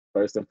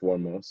First and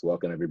foremost,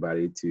 welcome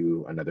everybody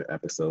to another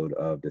episode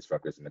of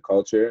Disruptors in the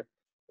Culture.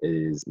 It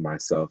is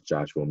myself,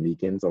 Joshua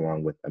Meekins,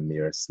 along with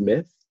Amira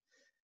Smith.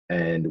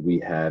 And we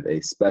have a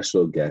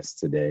special guest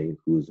today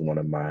who's one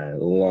of my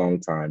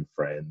longtime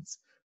friends.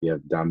 We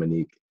have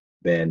Dominique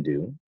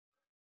Bandoo.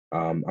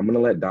 I'm going to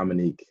let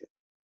Dominique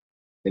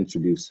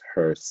introduce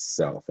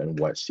herself and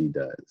what she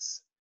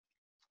does.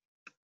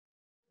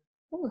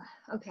 Ooh,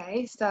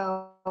 okay,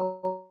 so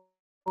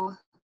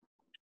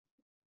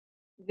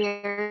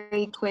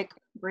very quick,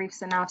 brief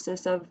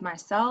synopsis of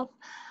myself.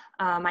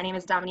 My name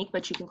is Dominique,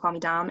 but you can call me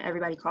Dom.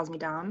 Everybody calls me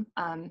Dom.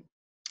 I'm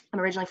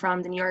originally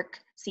from the New York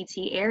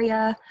CT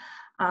area.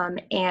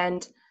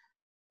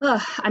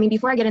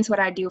 Before I get into what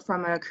I do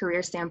from a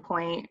career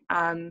standpoint,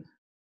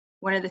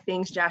 one of the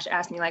things Josh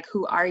asked me, like,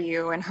 who are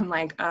you? And I'm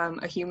like,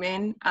 a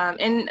human.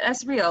 And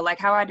that's real. Like,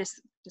 how I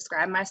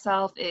describe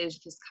myself is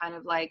just kind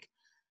of like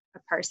a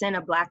person,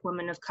 a Black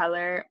woman of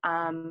color,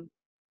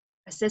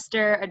 a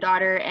sister, a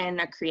daughter,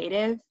 and a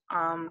creative.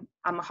 I'm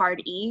a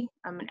hard E.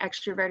 I'm an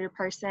extroverted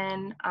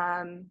person.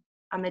 I'm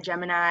a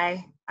Gemini,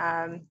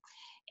 and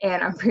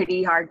I'm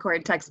pretty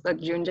hardcore textbook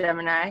June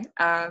Gemini.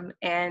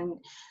 And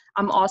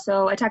I'm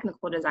also a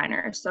technical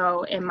designer.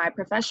 So in my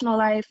professional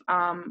life,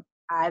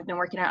 I've been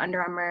working at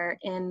Under Armour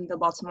in the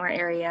Baltimore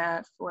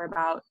area for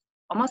about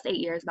almost 8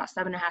 years, about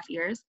 7.5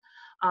 years.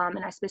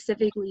 And I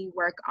specifically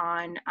work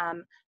on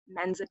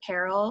men's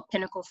apparel,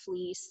 Pinnacle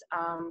Fleece,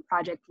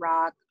 Project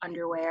Rock,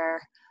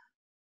 underwear.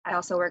 I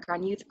also work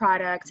on youth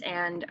products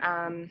and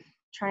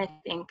trying to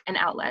think an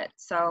outlet.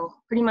 So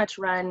pretty much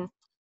run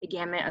the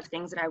gamut of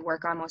things that I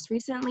work on most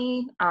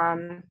recently.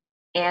 And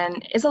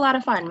it's a lot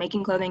of fun.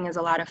 Making clothing is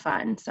a lot of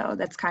fun. So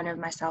that's kind of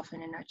myself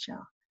in a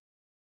nutshell.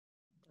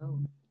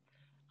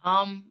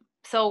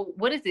 So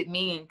what does it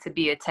mean to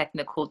be a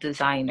technical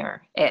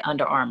designer at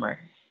Under Armour?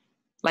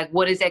 Like,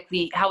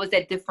 how is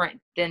that different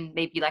than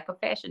maybe like a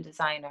fashion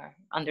designer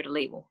under the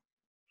label?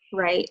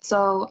 Right.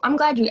 So I'm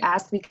glad you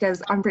asked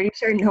because I'm pretty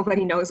sure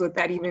nobody knows what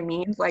that even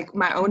means. Like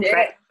my own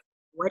friends,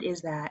 what is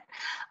that?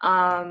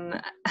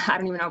 I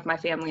don't even know if my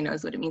family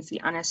knows what it means, to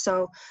be honest.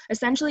 So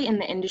essentially in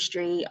the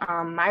industry,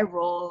 my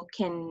role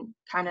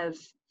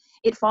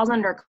it falls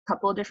under a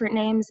couple of different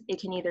names. It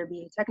can either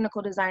be a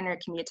technical designer,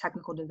 it can be a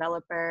technical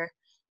developer,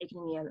 it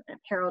can be an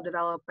apparel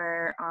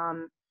developer,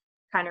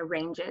 kind of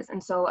ranges.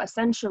 And so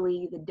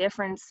essentially the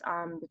difference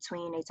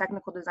between a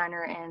technical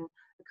designer and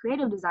a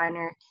creative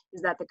designer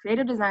is that the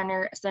creative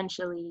designer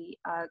essentially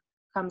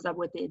comes up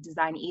with the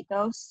design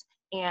ethos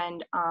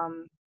and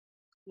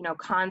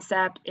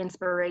concept,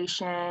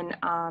 inspiration,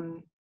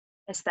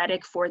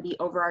 aesthetic for the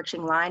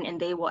overarching line, and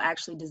they will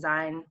actually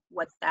design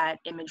what that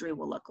imagery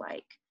will look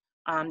like.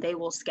 They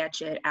will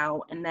sketch it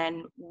out, and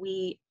then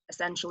we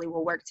essentially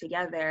will work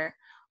together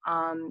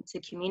to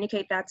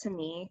communicate that to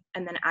me,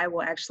 and then I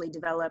will actually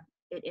develop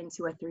it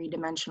into a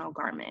 3-dimensional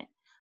garment.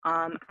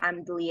 I'm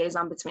the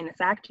liaison between the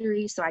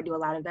factory, so I do a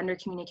lot of vendor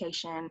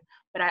communication,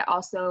 but I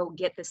also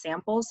get the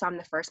samples. So I'm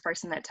the first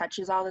person that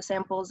touches all the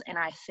samples and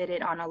I fit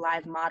it on a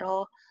live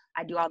model.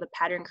 I do all the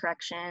pattern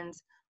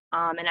corrections.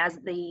 And as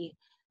the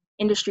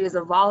industry is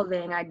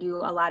evolving, I do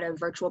a lot of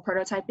virtual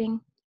prototyping.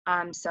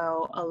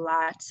 So a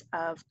lot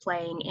of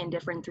playing in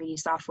different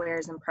 3D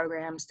softwares and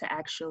programs to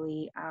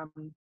actually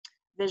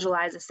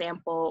visualize a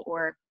sample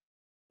or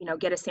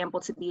get a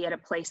sample to be at a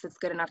place that's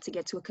good enough to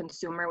get to a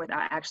consumer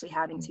without actually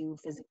having to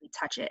physically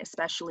touch it,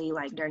 especially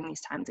like during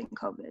these times in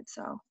COVID.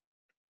 So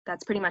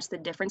that's pretty much the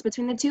difference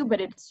between the two, but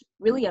it's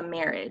really a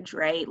marriage,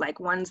 right? Like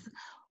one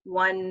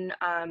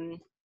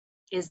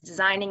is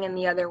designing and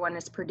the other one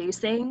is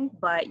producing,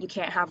 but you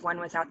can't have one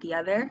without the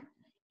other.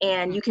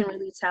 And you can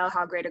really tell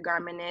how great a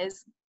garment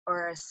is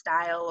or a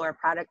style or a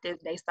product is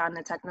based on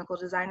the technical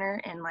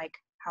designer and like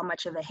how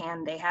much of a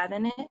hand they have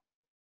in it.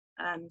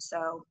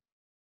 So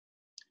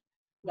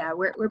yeah,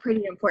 we're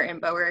pretty important,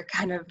 but we're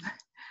kind of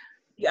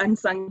the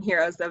unsung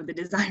heroes of the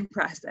design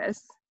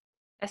process.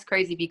 That's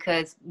crazy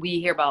because we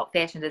hear about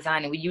fashion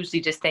design and we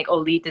usually just think, oh,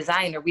 lead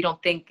designer. We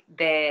don't think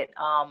that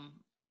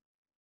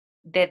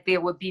that there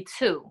would be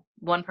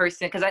one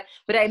person,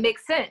 but it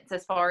makes sense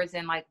as far as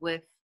in like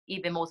with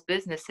even most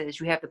businesses,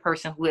 you have the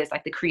person who has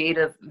like the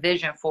creative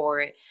vision for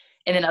it,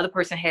 and then the other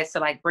person has to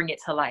like bring it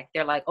to life.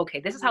 They're like,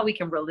 okay, this is how we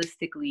can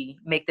realistically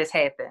make this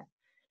happen.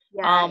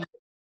 Yeah.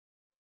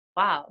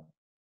 Wow.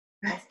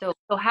 That's dope.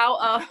 So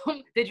how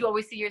did you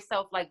always see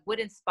yourself, like what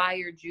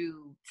inspired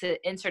you to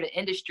enter the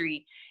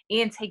industry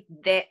and take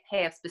that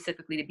path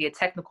specifically to be a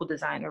technical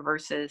designer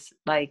versus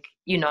like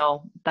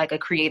a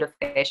creative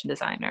fashion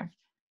designer?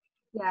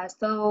 Yeah,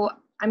 so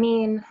I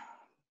mean,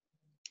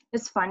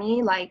 it's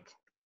funny, like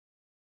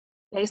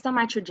based on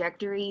my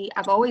trajectory,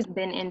 I've always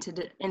been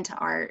into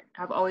art.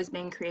 I've always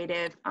been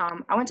creative.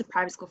 I went to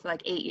private school for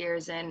like 8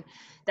 years, and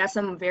that's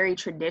some very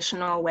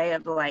traditional way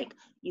of like,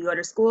 you go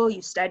to school,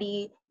 you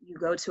study, you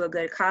go to a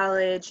good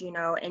college,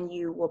 and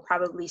you will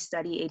probably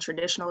study a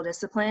traditional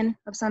discipline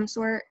of some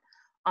sort.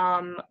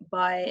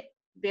 But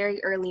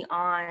very early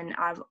on,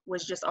 I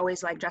was just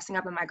always like dressing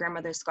up in my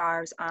grandmother's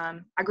scarves.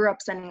 I grew up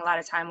spending a lot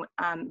of time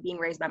being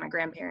raised by my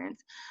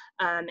grandparents.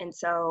 And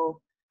so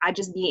I'd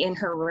just be in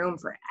her room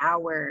for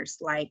hours,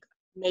 like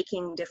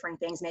making different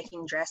things,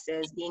 making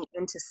dresses, being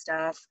into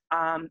stuff.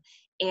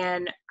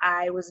 And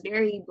I was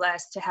very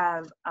blessed to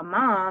have a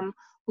mom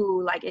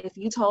who, like, if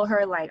you told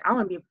her, like, I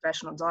want to be a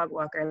professional dog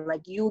walker,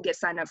 like, you'll get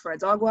signed up for a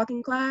dog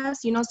walking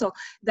class, you know? So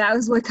that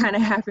was what kind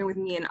of happened with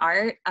me in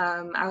art.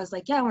 I was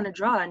like, yeah, I want to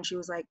draw. And she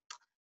was like,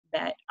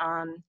 bet.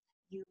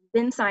 You've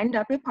been signed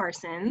up at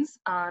Parsons.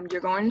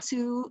 You're going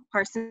to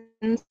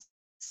Parsons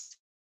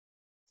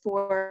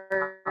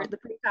for the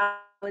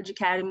pre-college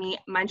academy.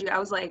 Mind you, I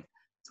was like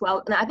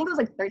 12, and I think I was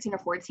like 13 or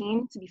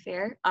 14, to be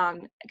fair,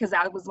 because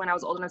that was when I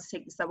was old enough to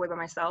take the subway by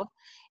myself.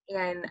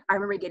 And I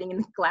remember getting in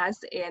the class,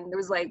 and there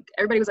was like,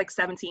 everybody was like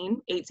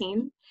 17,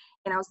 18,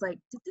 and I was like,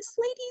 did this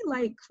lady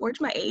like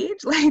forge my age?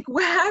 Like,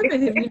 what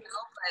happened? You know?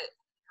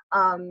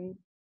 But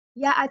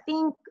yeah, I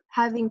think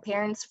having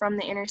parents from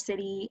the inner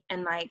city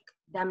and like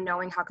them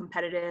knowing how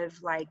competitive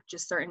like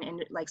just certain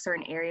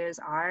areas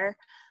are,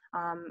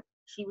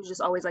 she was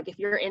just always like, if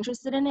you're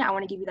interested in it, I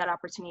want to give you that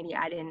opportunity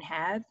I didn't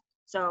have.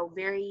 So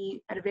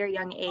at a very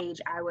young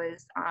age, I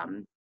was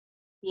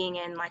being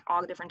in like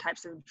all the different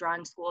types of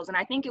drawing schools. And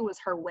I think it was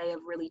her way of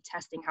really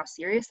testing how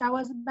serious I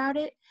was about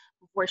it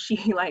before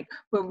she like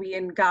put me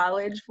in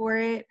college for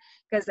it.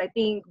 Because I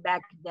think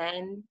back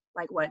then,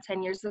 like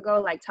 10 years ago,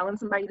 like telling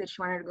somebody that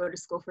you wanted to go to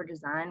school for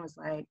design was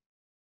like,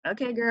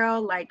 okay,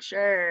 girl, like,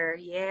 sure,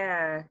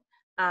 yeah.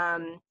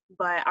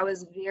 But I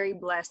was very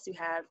blessed to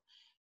have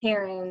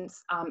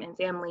parents and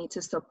family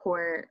to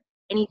support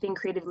anything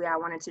creatively I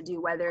wanted to do,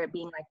 whether it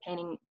being like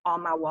painting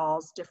on my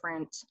walls,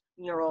 different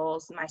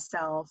murals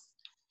myself,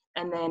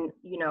 and then,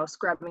 you know,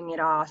 scrubbing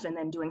it off and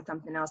then doing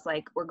something else,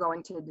 like, or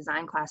going to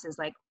design classes.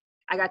 Like,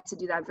 I got to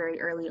do that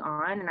very early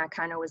on, and I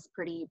kind of was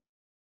pretty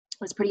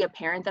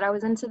apparent that I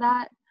was into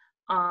that.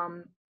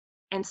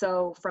 And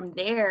so from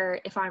there,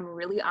 if I'm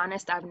really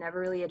honest, I've never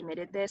really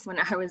admitted this. When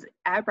I was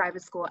at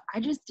private school, I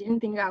just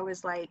didn't think I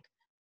was like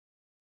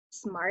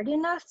smart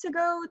enough to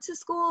go to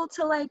school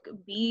to like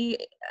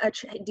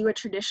do a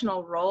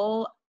traditional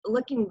role.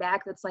 Looking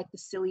back, that's like the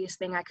silliest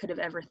thing I could have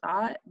ever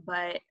thought.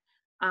 But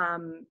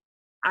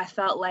I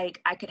felt like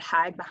I could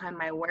hide behind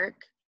my work.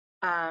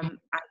 I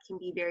can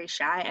be very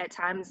shy at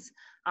times.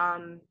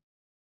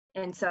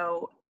 And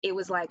so it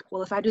was like,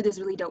 well, if I do this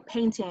really dope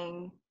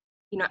painting,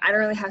 you know, I don't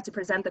really have to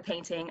present the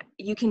painting.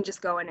 You can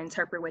just go and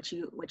interpret what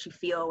you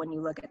feel when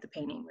you look at the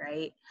painting,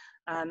 right?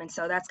 And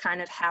so that's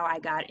kind of how I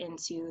got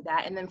into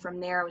that. And then from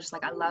there, I was just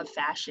like, I love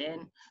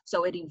fashion.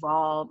 So it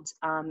evolved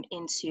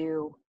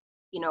into,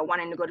 you know,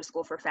 wanting to go to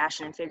school for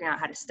fashion and figuring out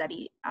how to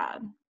study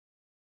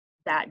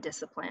that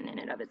discipline in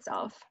and of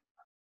itself.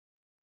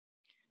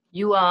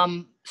 You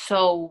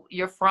so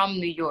you're from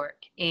New York,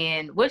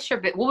 and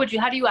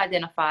how do you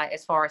identify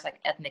as far as like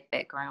ethnic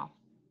background?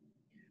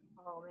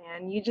 Oh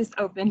man, you just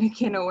opened a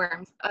can of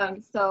worms. I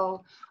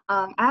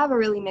have a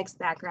really mixed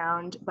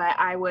background, but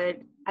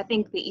I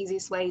think the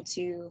easiest way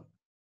to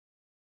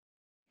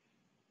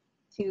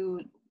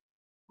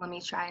let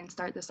me try and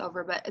start this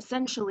over, but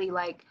essentially,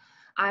 like,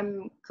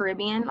 I'm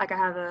Caribbean. Like,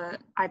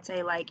 I'd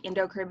say like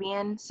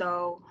Indo-Caribbean.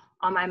 So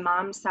on my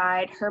mom's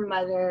side, her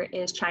mother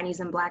is Chinese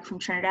and Black from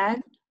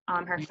Trinidad.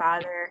 Her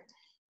father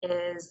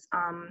is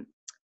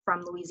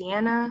from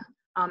Louisiana.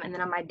 And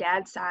then on my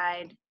dad's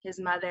side, his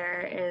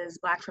mother is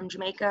Black from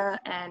Jamaica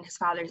and his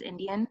father's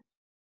Indian.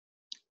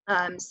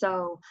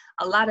 So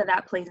a lot of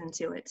that plays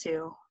into it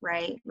too,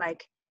 right?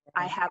 Like,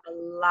 I have a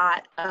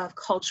lot of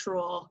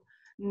cultural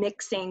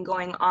mixing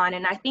going on.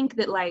 And I think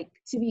that, like,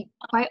 to be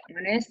quite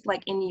honest,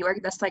 like in New York,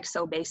 that's like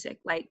so basic.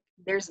 Like,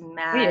 there's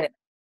mad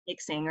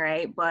mixing,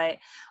 right? But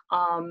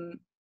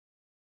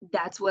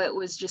that's what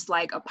was just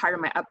like a part of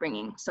my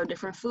upbringing. So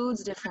different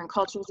foods, different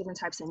cultures, different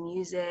types of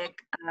music.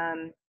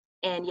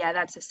 And yeah,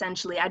 that's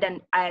essentially, I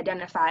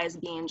identify as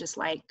being just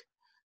like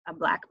a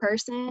Black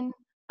person,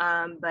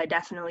 but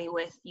definitely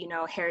with, you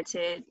know,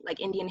 heritage,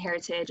 like Indian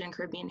heritage and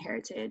Caribbean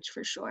heritage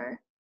for sure.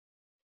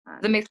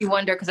 That makes me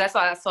wonder, because that's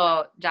why I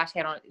saw Josh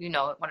had on, you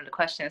know, one of the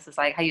questions is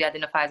like, how you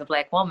identify as a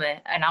Black woman?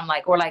 And I'm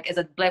like, or like as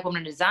a Black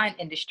woman in the design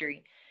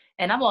industry.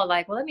 And I'm all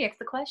like, well, let me ask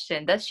the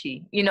question, does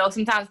she? You know,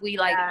 sometimes we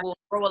like will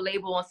throw a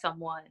label on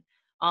someone.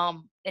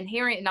 And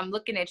I'm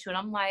looking at you and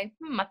I'm like,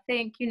 I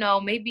think, you know,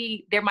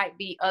 maybe there might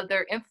be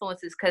other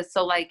influences. Cause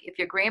so like if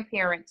your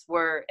grandparents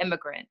were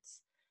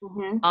immigrants,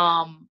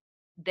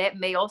 that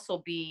may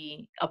also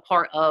be a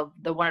part of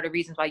one of the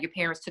reasons why your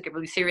parents took it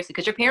really seriously.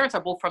 Cause your parents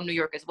are both from New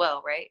York as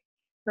well, right?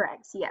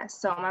 Correct, yes.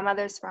 So my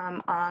mother's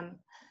from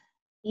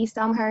East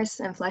Elmhurst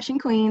and Flushing,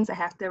 Queens. I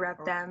have to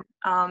rep them.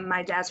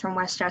 My dad's from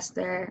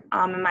Westchester.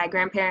 And my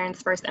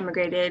grandparents first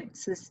immigrated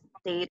to the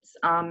States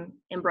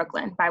in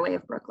Brooklyn, by way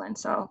of Brooklyn.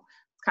 So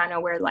it's kind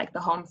of where like the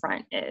home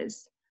front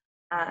is.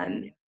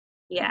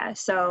 Yeah,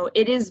 so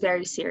it is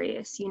very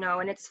serious, you know,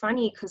 and it's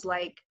funny because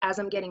like as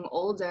I'm getting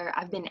older,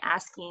 I've been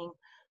asking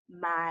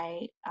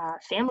my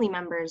family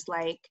members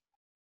like,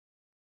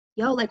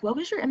 yo, like what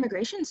was your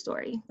immigration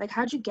story? Like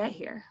how'd you get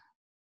here?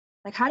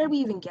 Like how did we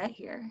even get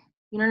here?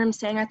 You know what I'm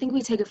saying? I think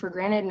we take it for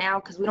granted now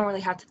because we don't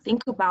really have to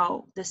think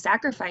about the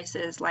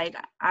sacrifices. Like,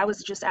 I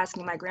was just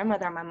asking my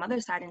grandmother on my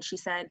mother's side, and she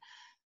said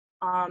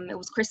it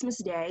was Christmas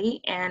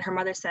Day, and her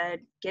mother said,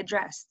 get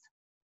dressed.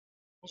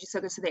 And she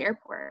took us to the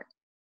airport.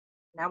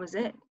 And that was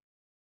it.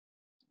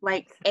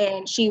 Like,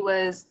 and she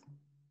was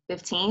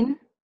 15, you know?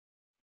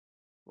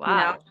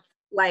 Wow.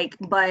 Like,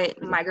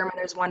 but my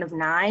grandmother's one of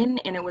 9,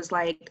 and it was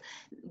like,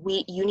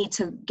 you need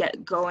to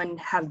go and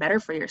have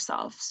better for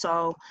yourself.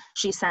 So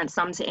she sent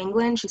some to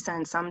England, she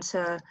sent some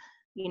to,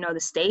 you know, the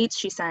States,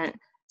 she sent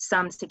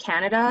some to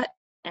Canada,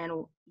 and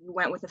we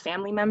went with a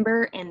family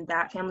member, and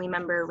that family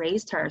member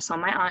raised her. So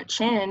my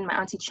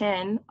auntie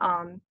Chin,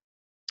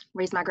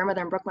 raised my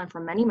grandmother in Brooklyn for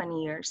many,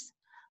 many years,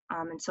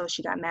 until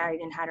she got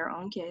married and had her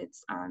own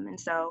kids. And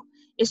so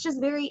it's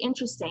just very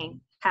interesting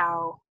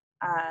how,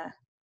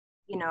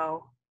 you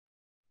know,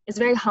 it's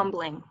very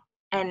humbling,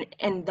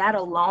 and that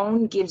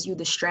alone gives you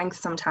the strength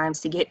sometimes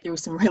to get through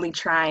some really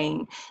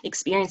trying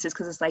experiences,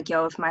 because it's like,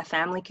 yo, if my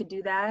family could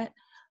do that,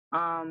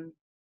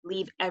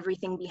 leave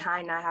everything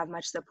behind, not have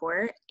much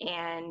support,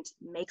 and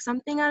make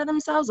something out of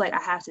themselves, like,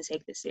 I have to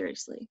take this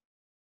seriously.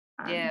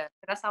 Yeah,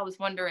 that's how I was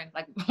wondering.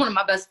 Like, one of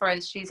my best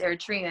friends, she's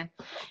Eritrean,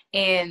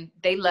 and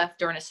they left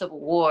during the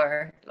Civil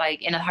War.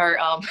 Like, in her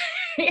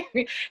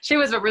she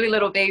was a really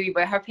little baby,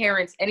 but her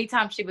parents,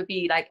 anytime she would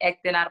be like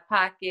acting out of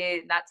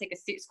pocket, not taking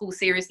school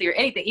seriously or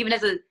anything, even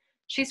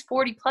she's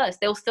 40 plus,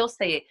 they'll still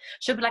say it.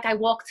 She'll be like, I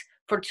walked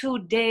for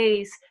 2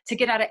 days to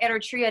get out of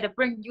Eritrea to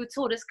bring you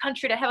to this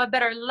country to have a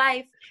better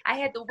life. I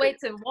had to wait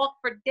to walk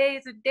for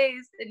days and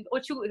days, and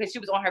because she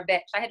was on her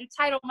back, so I had to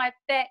tie it on my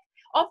back.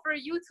 Offer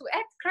you to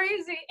act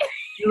crazy.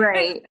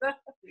 Right.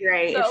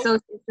 So,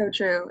 It's so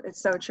true.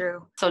 It's so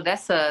true. So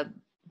that's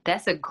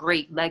a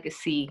great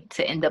legacy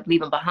to end up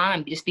leaving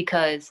behind, just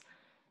because,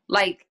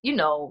 like, you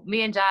know,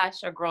 me and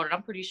Josh are grown, and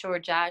I'm pretty sure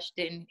Josh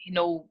didn't,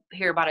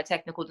 hear about a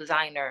technical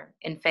designer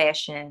in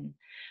fashion,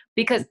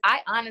 because I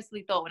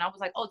honestly thought when I was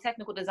like, oh,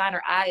 technical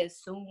designer, I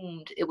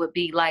assumed it would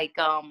be like,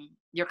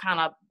 you're kind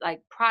of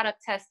like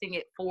product testing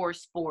it for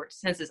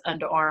sports, since it's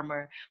Under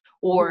Armour,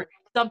 or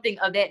something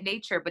of that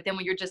nature. But then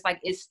when you're just like,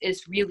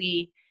 it's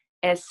really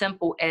as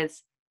simple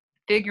as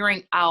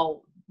figuring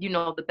out,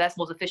 the best,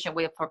 most efficient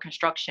way for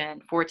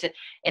construction for it to,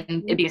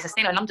 and it being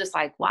sustainable. And I'm just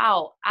like,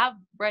 wow, I've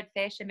read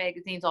fashion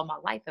magazines all my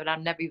life, but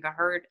I've never even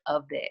heard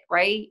of that.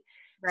 Right.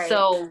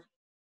 So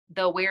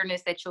the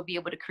awareness that you'll be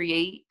able to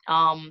create,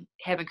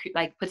 having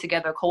like put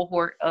together a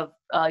cohort of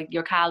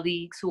your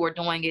colleagues who are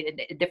doing it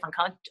in different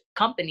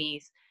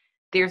companies,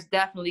 there's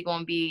definitely going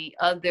to be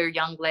other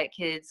young Black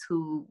kids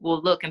who will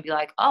look and be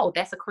like, oh,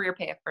 that's a career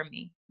path for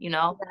me.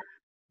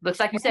 Looks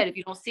like you said, if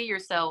you don't see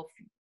yourself,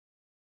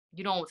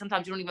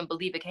 sometimes you don't even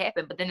believe it can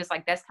happen. But then it's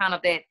like, that's kind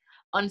of that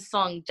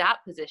unsung job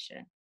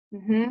position.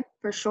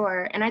 For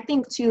sure. And I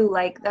think too,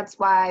 like, that's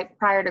why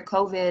prior to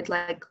COVID,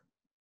 like,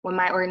 when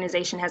my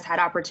organization has had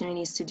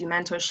opportunities to do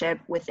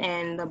mentorship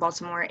within the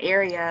Baltimore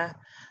area,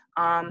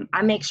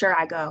 I make sure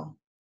I go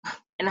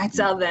and I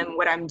tell them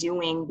what I'm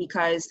doing,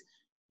 because,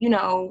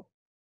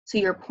 to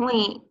your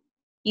point,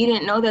 you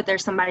didn't know that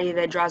there's somebody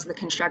that draws the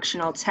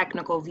constructional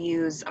technical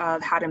views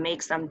of how to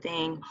make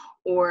something,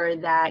 or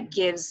that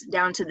gives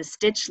down to the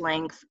stitch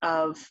length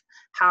of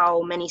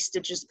how many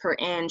stitches per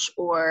inch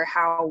or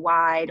how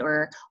wide,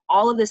 or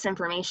all of this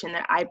information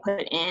that I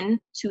put in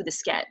to the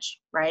sketch,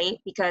 right?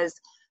 Because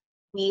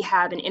we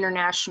have an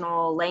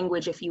international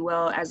language, if you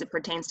will, as it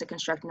pertains to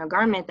constructing a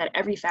garment that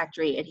every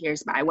factory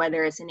adheres by,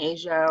 whether it's in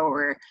Asia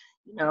or,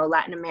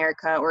 Latin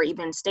America, or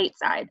even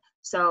stateside.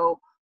 So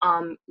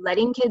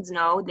letting kids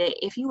know that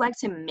if you like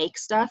to make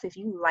stuff, if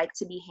you like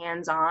to be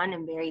hands-on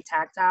and very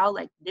tactile,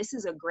 like, this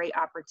is a great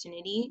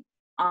opportunity.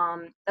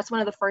 That's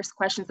one of the first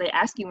questions they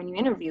ask you when you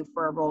interview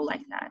for a role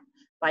like that.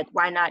 Like,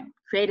 why not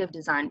creative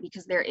design?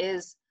 Because there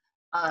is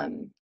a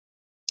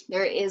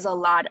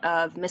lot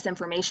of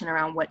misinformation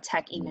around what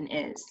tech even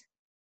is.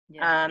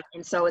 And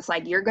so it's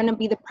like, you're going to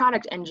be the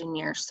product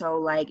engineer. So,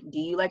 like, do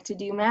you like to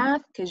do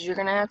math? Because you're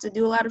going to have to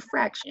do a lot of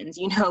fractions,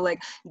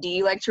 like, do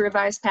you like to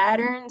revise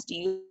patterns? Do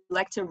you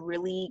like to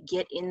really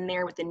get in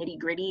there with the nitty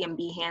gritty and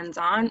be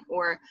hands-on?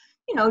 Or,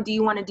 do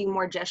you want to do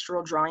more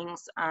gestural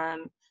drawings?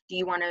 Do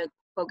you want to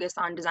focus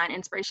on design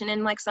inspiration?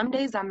 And like, some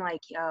days I'm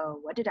like, yo,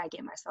 what did I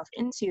get myself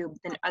into? But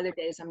then other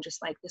days I'm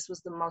just like, this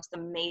was the most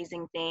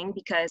amazing thing.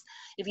 Because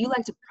if you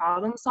like to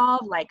problem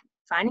solve, like,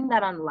 finding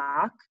that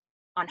unlock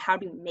on how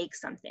to make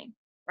something,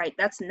 right?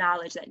 That's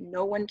knowledge that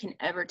no one can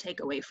ever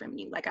take away from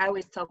you. Like, I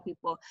always tell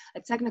people,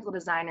 a technical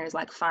designer is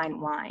like fine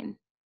wine,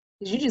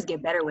 because you just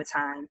get better with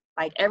time.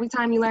 Like, every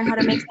time you learn how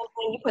to make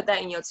something, you put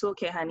that in your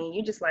toolkit, honey.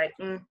 You just like,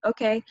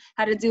 okay,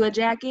 how to do a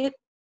jacket,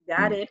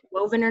 got it.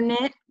 Woven or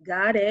knit,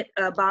 got it.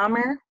 A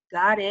bomber,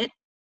 got it.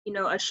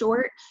 A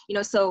short,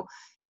 so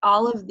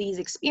all of these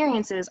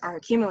experiences are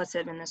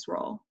cumulative in this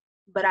role.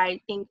 But I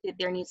think that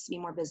there needs to be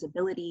more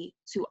visibility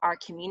to our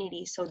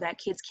community, so that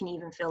kids can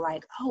even feel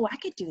like, oh, I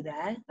could do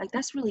that. Like,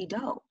 that's really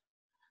dope.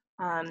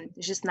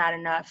 There's just not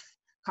enough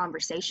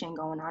conversation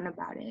going on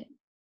about it.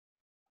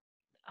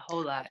 A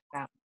whole lot.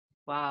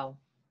 Wow.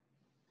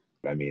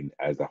 I mean,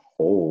 as a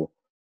whole,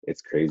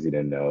 it's crazy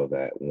to know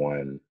that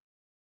one,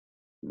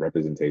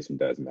 representation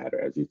does matter,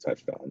 as you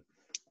touched on.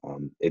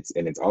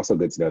 It's also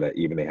good to know that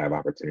even they have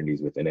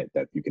opportunities within it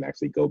that you can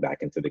actually go back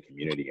into the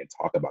community and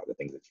talk about the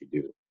things that you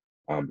do.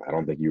 I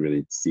don't think you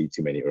really see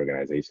too many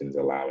organizations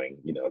allowing,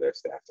 their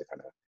staff to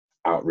kind of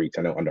outreach.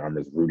 I know Under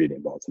Armour is rooted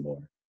in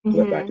Baltimore.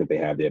 So the fact that they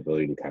have the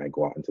ability to kind of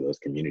go out into those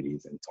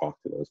communities and talk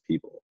to those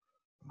people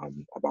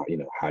about,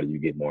 how do you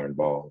get more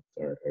involved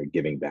or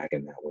giving back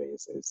in that way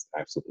is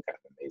absolutely kind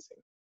of amazing.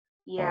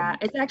 Yeah,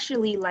 it's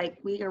actually like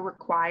we are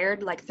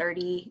required like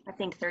 30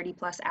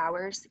 plus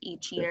hours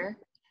each year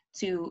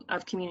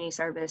of community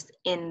service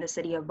in the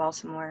city of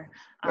Baltimore.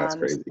 That's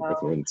crazy.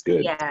 So, It's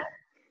good. Yeah,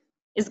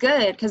 it's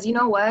good because you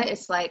know what?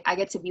 It's like I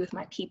get to be with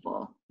my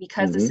people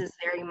because this is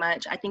very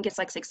much, I think it's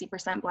like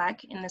 60%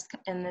 Black in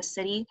this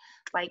city.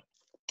 Like,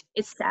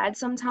 it's sad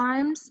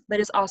sometimes, but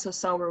it's also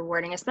so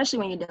rewarding, especially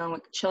when you're dealing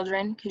with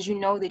children, because you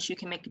know that you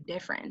can make a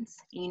difference.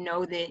 You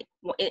know that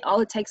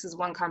all it takes is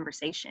one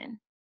conversation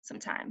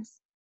sometimes.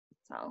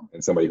 So.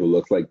 And somebody who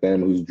looks like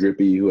them, who's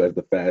drippy, who has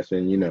the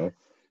fashion,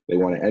 they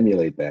want to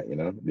emulate that.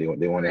 They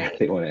want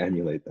to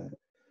emulate that.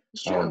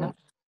 Sure.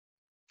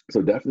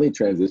 So definitely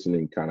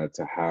transitioning kind of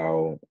to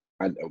how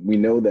we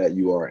know that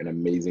you are an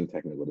amazing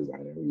technical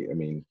designer. I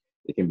mean,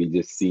 it can be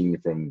just seen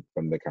from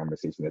the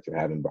conversation that you're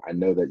having, but I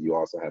know that you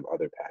also have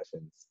other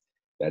passions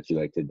that you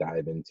like to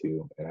dive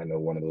into. And I know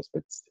one of those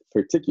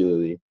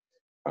particularly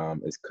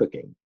is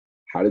cooking.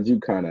 How did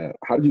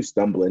you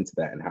stumble into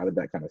that, and how did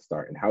that kind of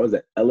start, and how is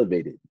that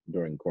elevated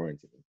during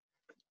quarantine?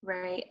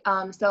 Right.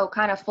 So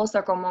kind of full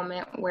circle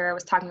moment where I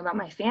was talking about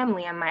my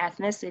family and my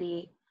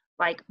ethnicity.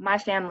 Like, my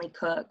family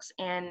cooks,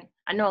 and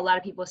I know a lot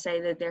of people say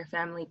that their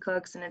family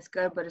cooks and it's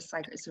good, but it's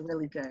like, it's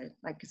really good.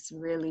 Like, it's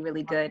really,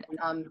 really good.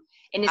 And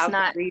it's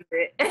not, and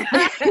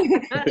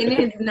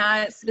it's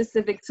not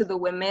specific to the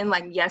women.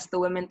 Like, yes, the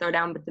women throw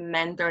down, but the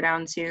men throw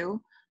down too.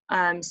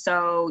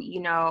 So,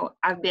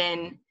 I've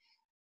been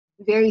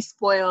very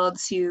spoiled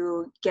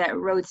to get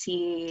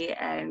roti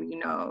and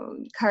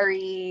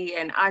curry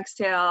and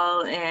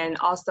oxtail, and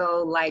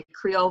also like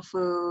Creole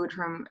food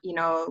from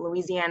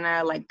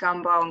Louisiana, like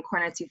gumbo and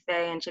corn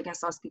etouffee and chicken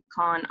sauce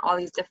piquant, all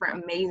these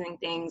different amazing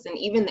things, and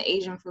even the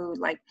Asian food,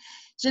 like,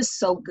 just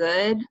so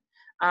good.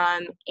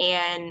 But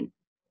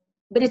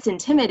it's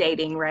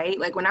intimidating, right?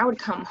 Like, when I would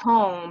come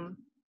home,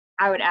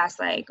 I would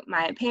ask like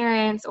my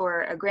parents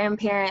or a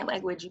grandparent,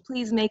 like, would you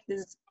please make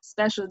this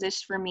special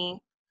dish for me?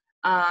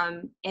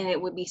 And it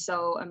would be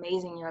so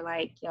amazing. You're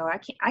like, yo,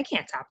 I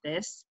can't top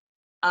this.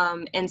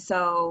 And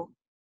so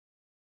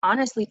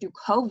honestly, through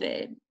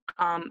COVID,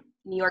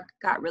 New York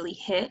got really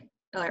hit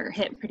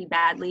pretty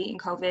badly in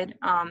COVID.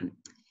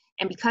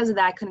 And because of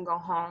that, I couldn't go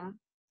home.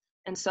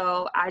 And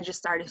so I just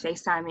started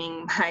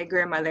FaceTiming my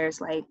grandmothers,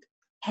 like,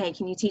 hey,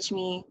 can you teach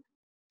me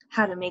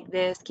how to make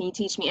this? Can you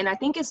teach me? And I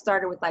think it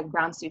started with like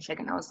brown stew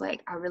chicken. I was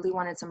like, I really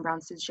wanted some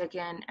brown stew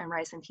chicken and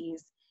rice and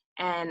peas.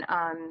 And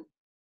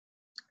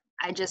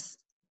I just,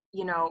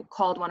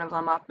 called one of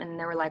them up, and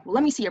they were like, well,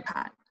 let me see your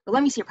pot.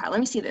 Let me see your pot. Let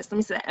me see this. Let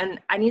me see that. And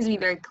I need to be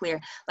very clear,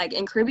 like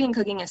in Caribbean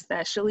cooking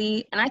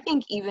especially, and I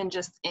think even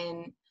just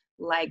in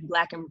like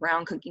Black and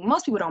brown cooking,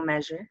 most people don't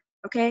measure,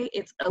 okay?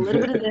 It's a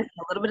little bit of this,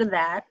 a little bit of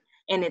that,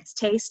 and it's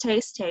taste,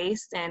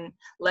 and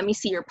let me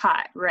see your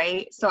pot,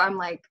 right? So I'm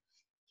like,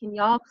 can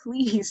y'all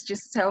please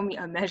just tell me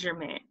a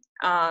measurement?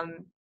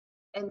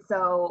 And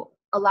so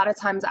a lot of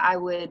times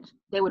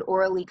they would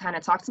orally kind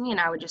of talk to me, and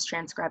I would just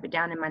transcribe it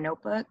down in my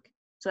notebook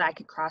so that I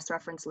could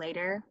cross-reference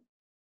later.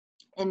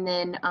 And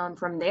then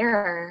from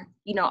there,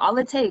 all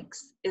it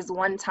takes is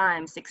one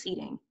time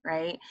succeeding,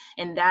 right?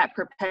 And that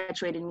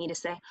perpetuated me to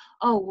say,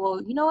 oh,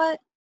 well, you know what?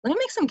 Let me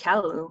make some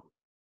callaloo.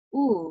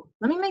 Ooh,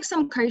 let me make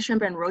some curry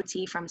shrimp and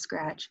roti from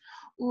scratch.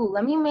 Ooh,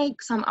 let me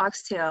make some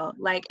oxtail.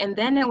 Like, and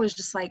then it was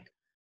just like,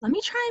 let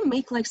me try and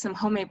make like some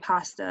homemade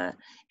pasta.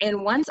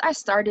 And once I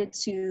started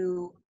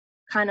to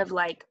kind of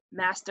like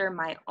master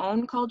my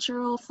own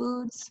cultural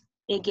foods,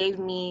 it gave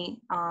me,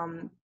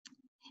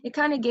 it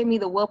kind of gave me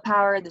the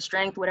willpower, the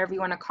strength, whatever you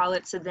want to call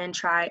it, to then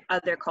try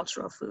other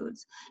cultural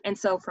foods. And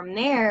so from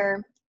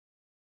there,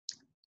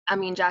 I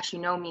mean, Josh, you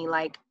know me,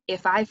 like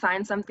if I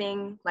find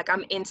something, like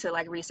I'm into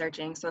like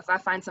researching. So if I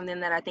find something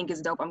that I think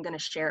is dope, I'm going to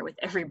share it with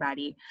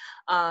everybody.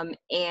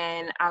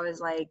 And I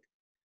was like,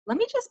 let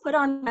me just put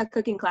on a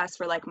cooking class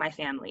for like my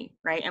family,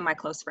 right? And my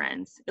close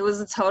friends. It was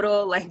a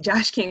total, like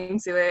Josh came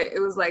to it. It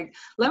was like,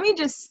 let me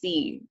just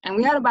see. And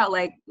we had about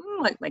like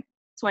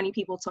 20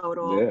 people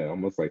total. Yeah,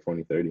 almost like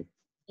 20, 30.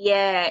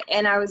 Yeah.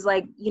 And I was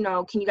like,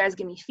 can you guys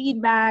give me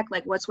feedback?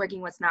 Like what's working,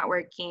 what's not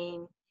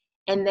working?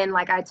 And then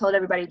like I told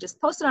everybody,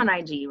 just post it on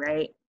IG,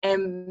 right?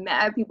 And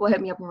mad people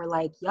hit me up and were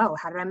like, yo,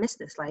 how did I miss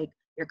this? Like,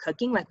 you're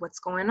cooking, like what's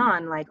going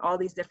on? Like all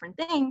these different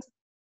things.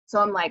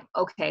 So I'm like,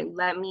 okay,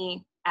 let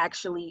me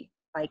actually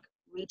like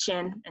reach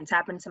in and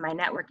tap into my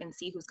network and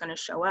see who's going to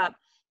show up.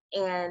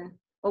 And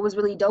what was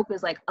really dope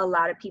is like a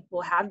lot of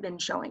people have been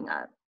showing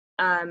up.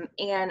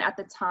 And at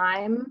the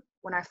time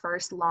when I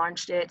first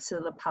launched it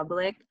to the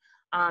public,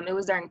 It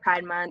was during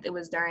Pride Month. It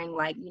was during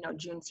like,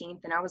 Juneteenth.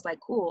 And I was like,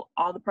 cool,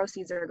 all the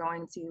proceeds are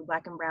going to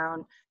Black and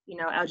brown,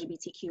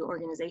 LGBTQ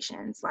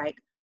organizations. Like,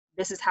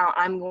 this is how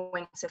I'm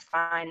going to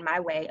find my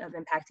way of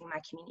impacting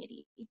my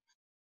community.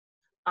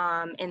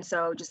 And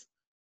so just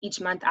each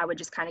month I would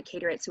just kind of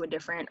cater it to a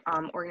different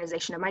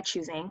organization of my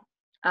choosing.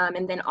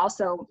 And then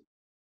also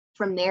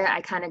from there,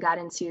 I kind of got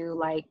into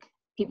like,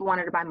 people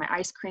wanted to buy my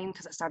ice cream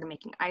because I started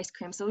making ice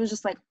cream. So it was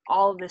just like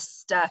all this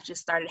stuff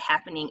just started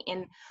happening.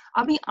 And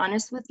I'll be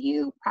honest with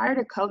you, prior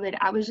to COVID,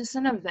 I was just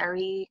in a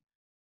very,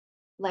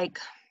 like,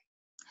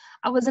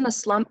 I was in a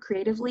slump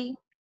creatively.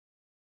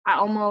 I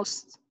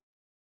almost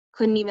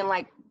couldn't even,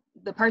 like,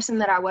 the person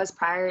that I was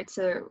prior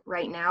to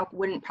right now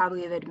wouldn't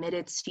probably have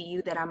admitted to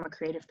you that I'm a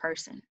creative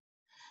person.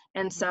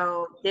 And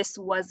so this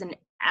was an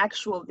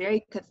actual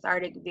very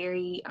cathartic,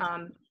 very,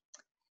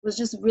 it was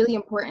just really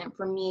important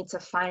for me to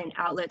find an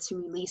outlet to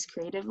release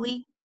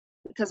creatively,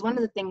 because one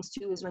of the things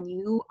too is when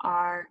you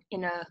are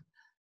in a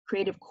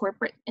creative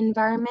corporate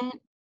environment,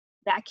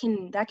 that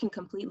can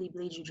completely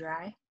bleed you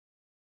dry.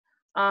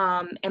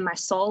 And my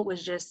soul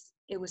was just,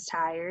 it was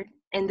tired.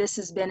 And this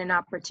has been an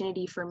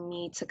opportunity for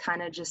me to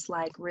kind of just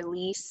like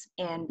release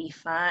and be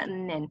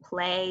fun and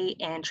play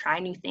and try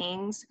new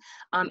things,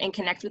 and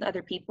connect with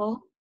other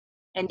people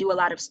and do a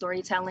lot of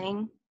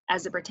storytelling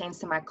as it pertains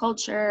to my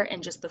culture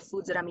and just the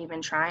foods that I'm even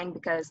trying,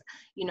 because,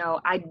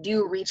 I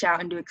do reach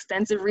out and do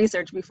extensive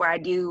research before I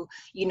do,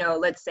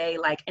 let's say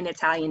like an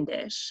Italian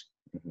dish,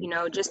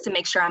 just to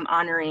make sure I'm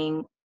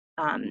honoring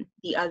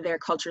the other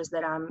cultures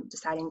that I'm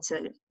deciding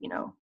to,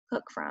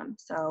 cook from.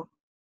 So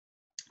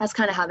that's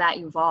kind of how that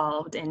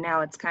evolved. And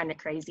now it's kind of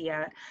crazy.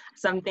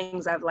 Some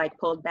things I've like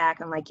pulled back.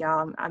 I'm like,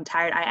 y'all, I'm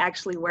tired. I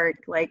actually work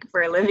like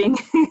for a living.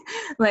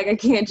 Like I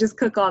can't just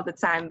cook all the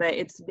time, but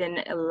it's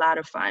been a lot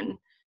of fun.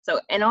 So,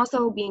 and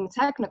also being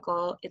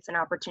technical, it's an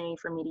opportunity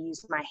for me to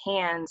use my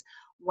hands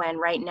when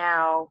right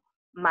now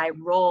my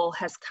role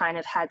has kind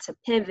of had to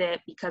pivot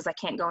because I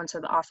can't go into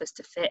the office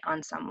to fit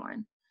on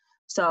someone.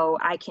 So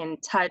I can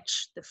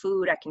touch the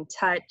food, I can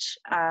touch,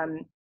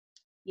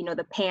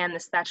 the pan, the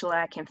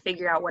spatula, I can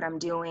figure out what I'm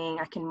doing,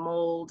 I can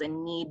mold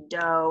and knead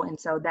dough. And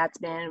so that's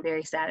been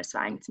very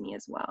satisfying to me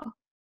as well.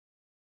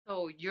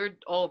 So you're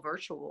all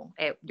virtual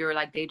at your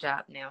like day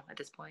job now at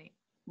this point?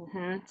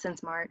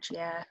 Since March,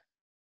 yeah.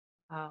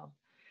 Wow,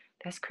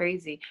 that's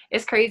crazy.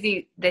 It's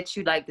crazy that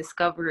you like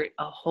discovered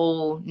a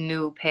whole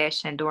new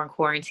passion during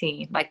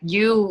quarantine. Like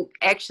you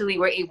actually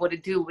were able to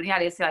do what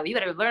they say, like you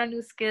gotta learn a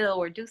new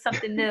skill or do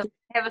something new,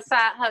 have a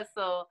side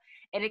hustle.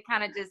 And it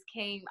kind of just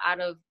came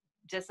out of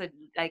just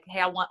like,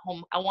 hey, I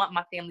want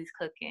my family's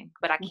cooking,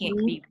 but I can't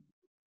feed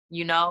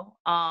them,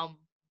 Oh,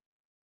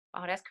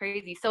 that's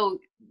crazy. So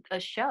a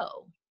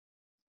show.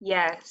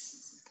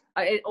 Yes.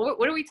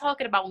 What are we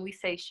talking about when we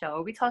say show?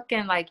 Are we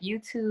talking like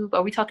YouTube?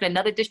 Are we talking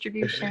another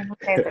distribution?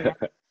 What's happening?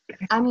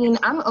 I mean,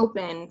 I'm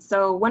open.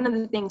 So one of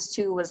the things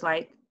too was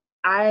like,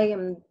 I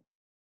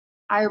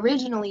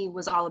originally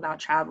was all about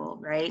travel,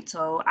 right?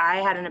 So I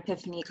had an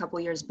epiphany a couple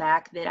years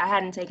back that I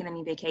hadn't taken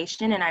any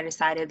vacation, and I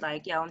decided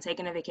like, yo, I'm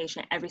taking a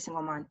vacation every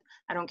single month.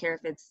 I don't care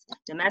if it's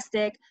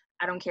domestic.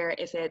 I don't care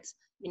if it's,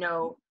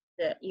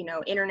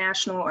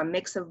 international or a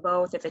mix of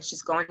both. If it's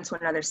just going to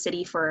another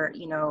city for,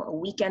 a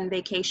weekend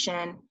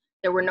vacation.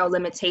 There were no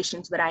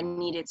limitations, but I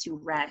needed to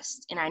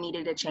rest and I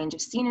needed a change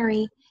of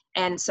scenery.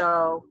 And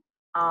so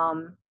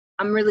I'm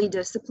really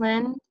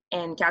disciplined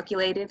and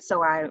calculated.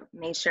 So I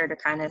made sure to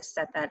kind of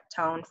set that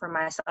tone for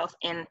myself.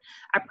 And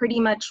I pretty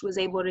much was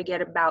able to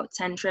get about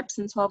 10 trips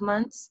in 12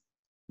 months.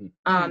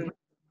 And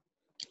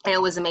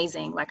it was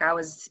amazing. Like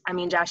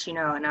Josh,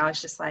 and I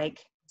was just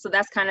like, so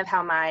that's kind of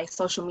how my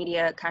social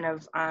media kind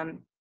of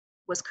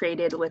was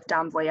created with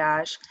Dom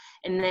Voyage.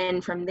 And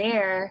then from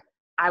there,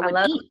 I would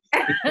eat.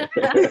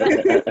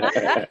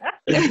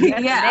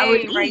 Yeah, I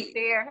would eat. Right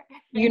there.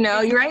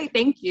 You're right.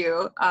 Thank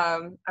you.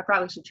 I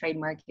probably should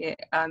trademark it.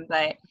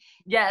 But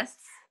yes,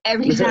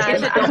 every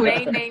time get the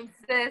domain name,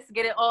 sis.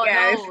 Get it all.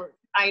 Yes,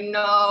 I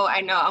know.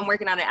 I'm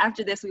working on it.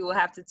 After this, we will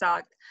have to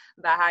talk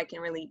about how I can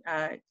really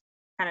kind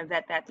of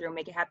vet that through and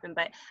make it happen.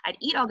 But I'd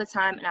eat all the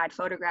time and I'd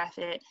photograph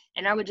it,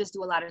 and I would just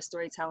do a lot of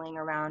storytelling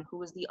around who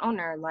was the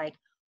owner, like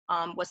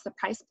what's the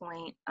price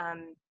point,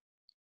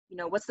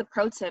 what's the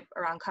pro tip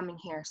around coming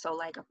here. So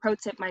like a pro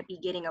tip might be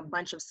getting a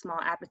bunch of small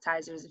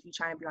appetizers if you're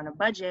trying to be on a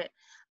budget,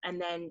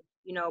 and then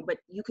but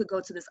you could go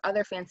to this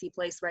other fancy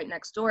place right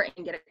next door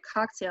and get a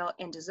cocktail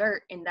and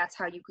dessert, and that's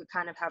how you could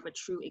kind of have a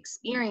true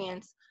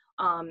experience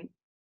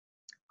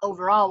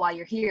overall while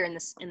you're here in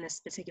this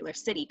particular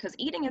city. Because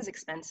eating is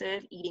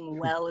expensive. Eating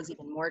well is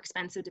even more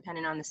expensive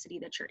depending on the city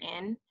that you're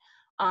in.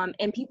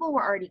 And people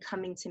were already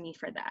coming to me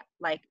for that.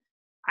 Like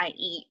I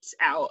eat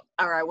out,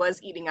 or I was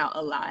eating out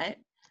a lot.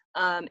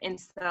 And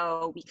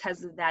so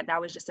because of that, that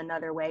was just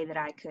another way that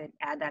I could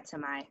add that to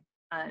my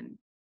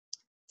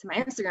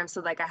Instagram.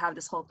 So like I have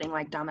this whole thing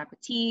like Dom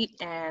Appetit,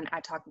 and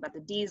I talk about the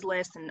D's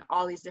list and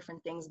all these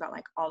different things about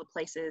like all the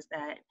places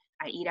that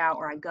I eat out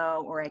or I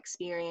go or I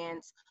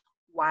experience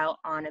while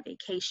on a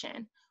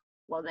vacation.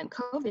 Well, then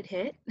COVID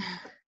hit.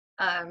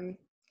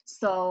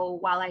 So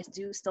while I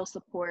do still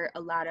support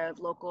a lot of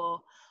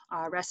local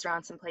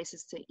restaurants and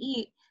places to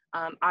eat,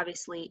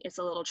 obviously it's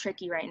a little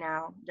tricky right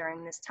now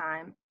during this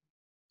time.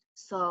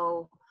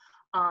 So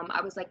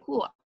I was like,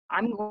 cool,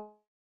 I'm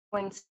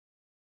going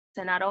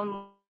to not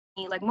only,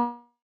 like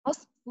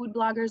most food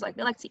bloggers, like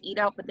they like to eat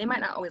out, but they might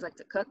not always like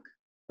to cook.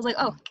 I was like,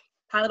 oh,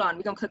 pile it on,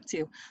 we're gonna cook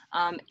too.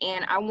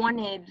 And I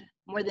wanted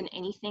more than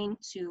anything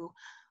to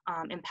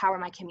empower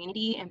my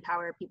community,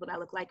 empower people that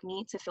look like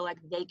me to feel like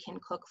they can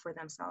cook for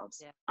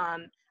themselves. Yeah.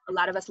 A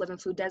lot of us live in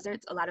food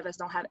deserts. A lot of us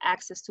don't have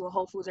access to a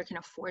Whole Foods or can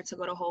afford to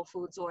go to Whole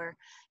Foods or,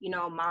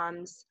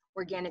 mom's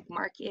organic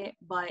market,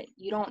 but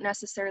you don't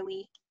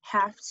necessarily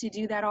have to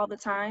do that all the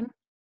time.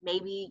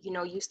 Maybe,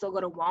 you still go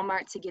to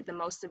Walmart to get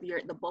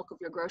the bulk of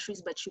your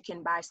groceries, but you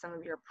can buy some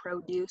of your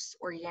produce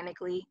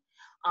organically,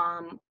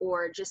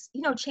 or just,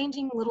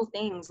 changing little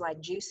things like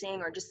juicing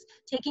or just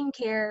taking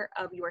care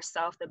of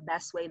yourself the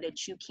best way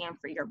that you can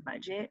for your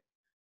budget.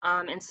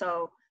 And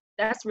so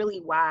that's really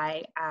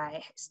why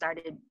I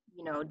started,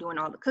 doing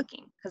all the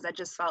cooking, because I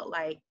just felt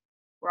like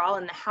we're all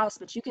in the house,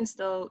 but you can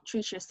still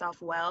treat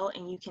yourself well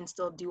and you can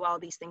still do all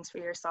these things for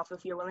yourself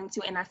if you're willing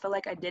to. And I feel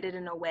like I did it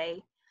in a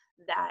way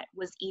that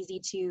was easy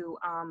to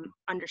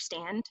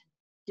understand,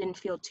 didn't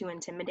feel too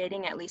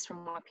intimidating, at least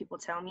from what people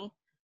tell me.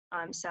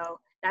 So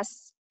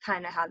that's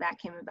kind of how that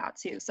came about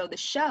too. So the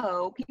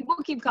show, people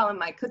keep calling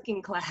my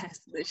cooking class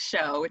the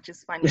show, which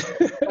is funny,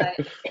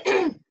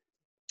 but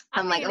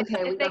I'm like,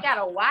 okay, if they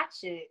gotta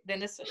watch it,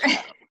 then it's a show.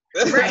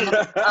 Right.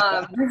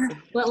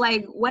 But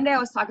like one day I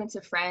was talking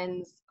to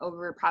friends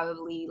over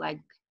probably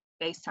like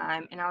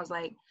FaceTime, and I was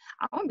like,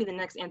 I want to be the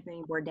next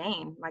Anthony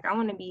Bourdain. Like I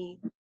want to be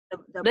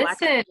the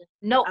Listen, black.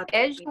 no,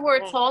 as you were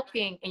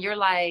talking and you're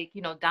like,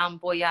 Dom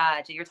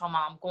Voyage, and you're talking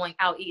about I'm going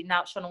out, eating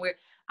out, showing where,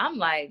 I'm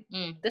like,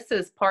 this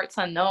is parts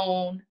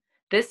unknown.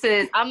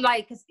 I'm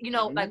like, cause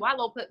like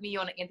Wallow put me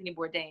on an Anthony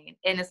Bourdain,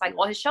 and it's like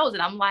all his shows,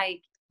 and I'm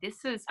like,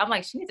 I'm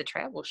like, she needs a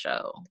travel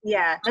show.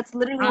 Yeah, that's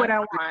literally what I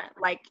want.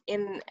 Like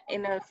in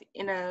a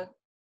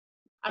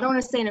I don't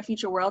want to say in a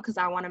future world because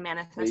I want to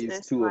manifest phase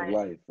this. 2 of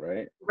life,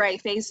 right? Right,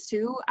 phase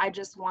 2. I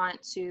just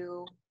want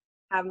to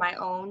have my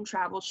own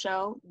travel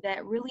show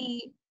that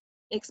really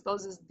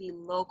exposes the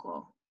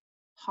local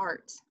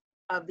heart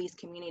of these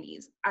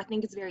communities. I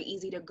think it's very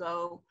easy to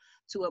go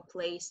to a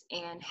place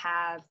and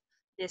have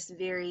this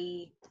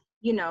very,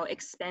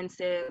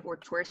 expensive or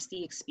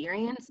touristy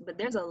experience, but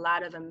there's a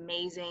lot of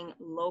amazing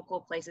local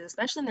places,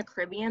 especially in the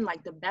Caribbean.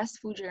 Like the best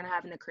food you're gonna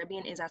have in the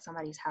Caribbean is at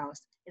somebody's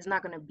house. It's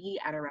not gonna be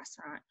at a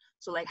restaurant.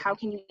 So like, how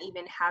can you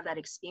even have that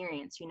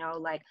experience?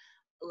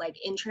 Like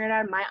in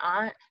Trinidad, my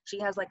aunt, she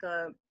has like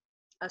a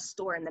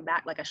store in the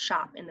back, like a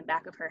shop in the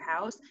back of her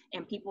house,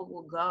 and people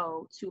will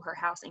go to her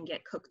house and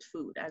get cooked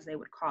food, as they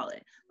would call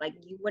it. Like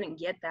you wouldn't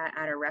get that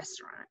at a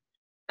restaurant.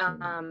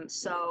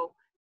 So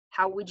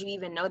how would you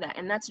even know that?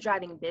 And that's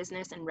driving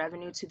business and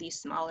revenue to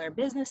these smaller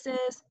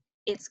businesses.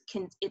 It's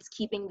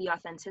keeping the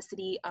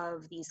authenticity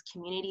of these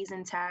communities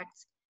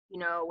intact,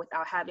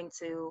 without having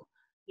to,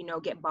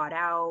 get bought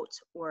out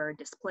or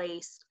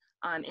displaced.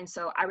 And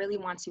so I really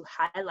want to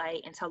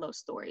highlight and tell those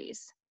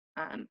stories.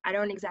 I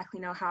don't exactly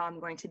know how I'm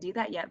going to do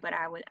that yet, but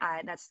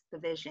that's the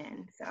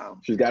vision. So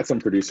she's got some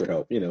producer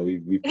help.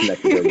 We've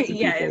connected her with some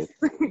yes.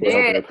 people.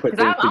 Yeah, put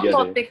things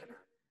together.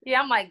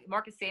 I'm like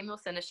Marcus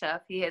Samuelson, a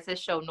chef. He has his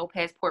show, No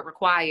Passport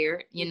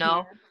Required.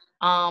 Yeah.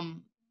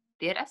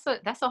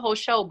 That's a whole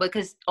show,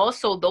 because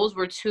also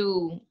they're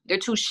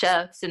two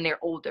chefs and they're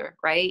older,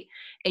 right?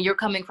 And you're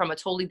coming from a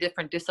totally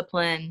different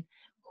discipline,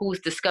 who's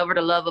discovered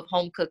a love of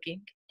home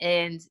cooking,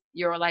 and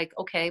you're like,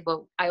 okay,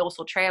 but I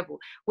also travel.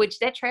 Which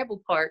that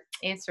travel part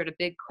answered a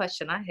big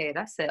question I had.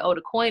 I said, oh,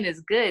 the coin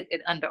is good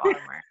at Under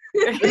Armour.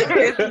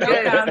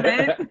 No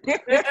comment.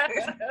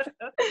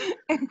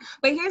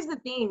 But here's the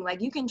thing,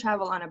 like you can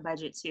travel on a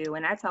budget too,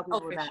 and I tell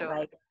people that sure.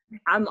 Like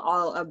I'm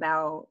all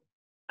about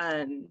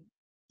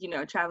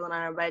traveling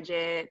on a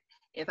budget.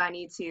 If I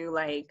need to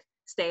like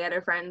stay at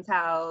a friend's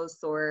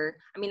house, or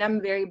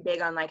I'm very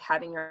big on like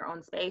having your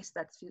own space.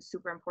 That's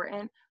super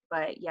important.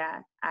 But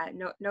yeah,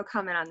 no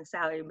comment on the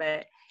salary,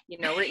 but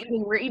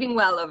we're eating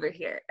well over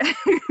here.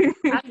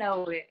 I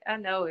know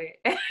it.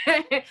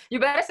 You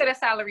better say the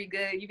salary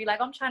good. You be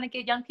like, I'm trying to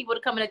get young people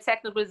to come into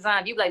technical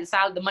design. You be like, the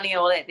salary, the money, and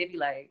all that. They be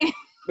like,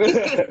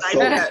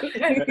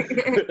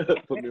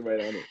 put me right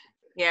on it.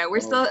 Yeah, we're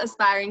still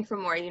aspiring for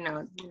more. You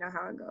know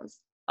how it goes.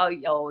 Oh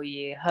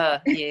yeah,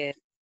 yeah.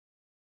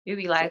 You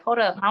be like, hold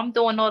up, I'm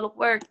doing all the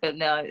work, but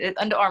no,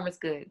 Under Armour's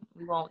good.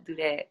 We won't do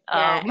that.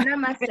 Yeah, and I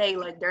must say,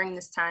 like during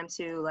this time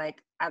too,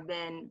 like I've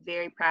been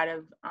very proud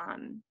of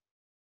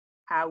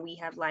how we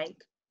have like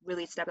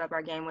really stepped up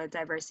our game with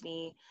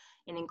diversity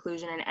and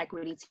inclusion and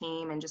equity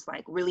team, and just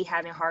like really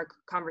having hard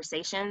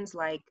conversations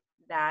like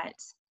that.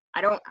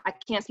 I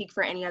can't speak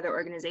for any other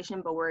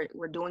organization, but we're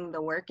doing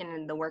the work,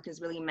 and the work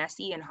is really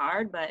messy and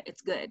hard, but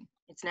it's good.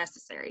 It's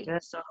necessary. Yeah.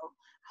 So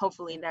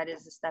hopefully that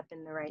is a step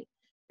in the right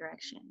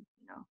direction,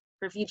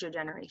 for future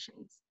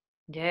generations.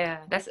 Yeah,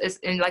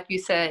 and like you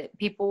said,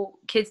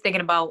 kids thinking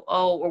about,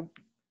 or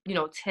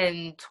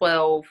 10,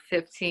 12,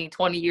 15,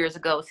 20 years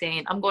ago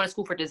saying, I'm going to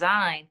school for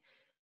design,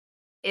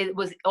 it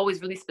was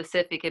always really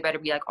specific. It better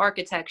be like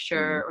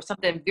architecture or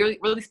something really,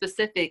 really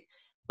specific.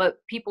 But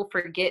people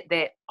forget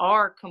that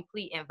our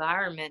complete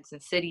environments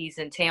and cities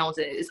and towns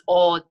is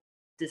all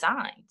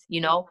designed,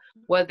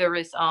 whether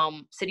it's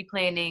city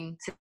planning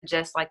to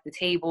just like the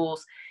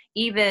tables,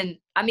 even,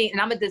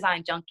 and I'm a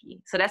design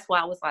junkie. So that's why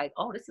I was like,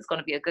 oh, this is going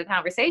to be a good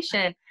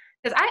conversation.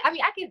 Because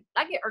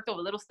I get irked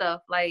over little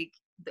stuff. Like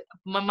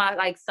when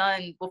my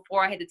son,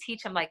 before I had to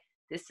teach him, like,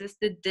 this is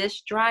the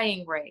dish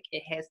drying rack.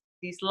 It has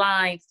these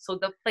lines so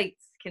the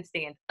plates can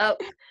stand up.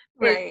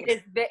 Right.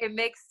 It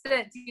makes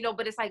sense,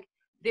 but it's like,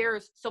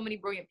 there's so many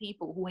brilliant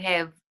people who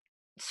have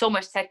so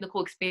much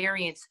technical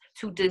experience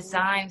to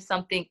design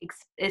something.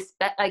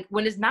 Like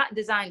when it's not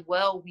designed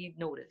well, we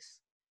notice,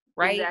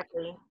 right?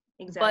 Exactly.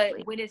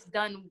 But when it's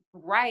done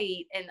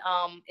right and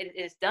it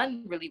is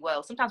done really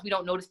well, sometimes we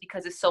don't notice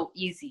because it's so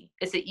easy.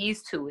 It's an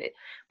ease to it.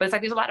 But it's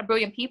like there's a lot of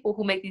brilliant people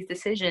who make these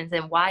decisions,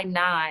 and why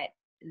not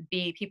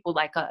be people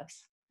like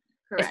us?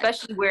 Correct.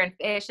 Especially where in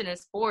fashion and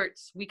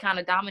sports, we kind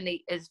of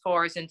dominate as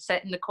far as in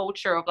setting the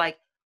culture of like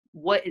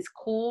what is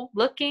cool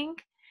looking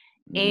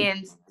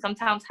and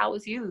sometimes how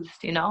it's used,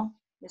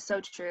 It's so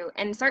true.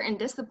 In certain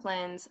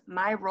disciplines,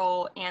 my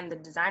role and the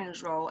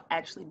designer's role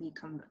actually be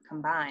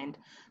combined.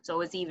 So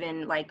it's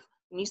even like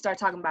when you start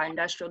talking about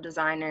industrial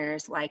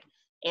designers, like,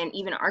 and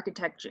even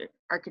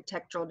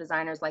architectural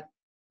designers, like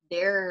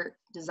they're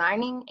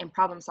designing and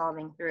problem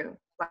solving through.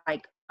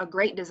 Like a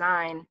great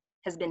design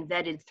has been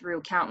vetted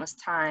through countless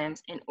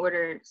times in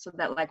order so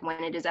that like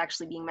when it is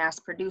actually being mass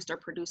produced or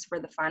produced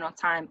for the final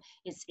time,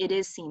 it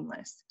is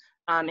seamless.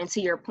 And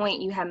to your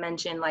point, you have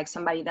mentioned like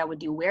somebody that would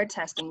do wear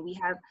testing. We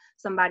have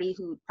somebody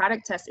who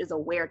product test is a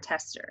wear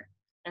tester.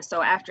 And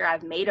so after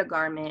I've made a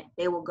garment,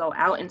 they will go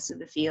out into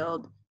the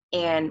field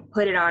and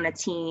put it on a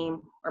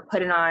team or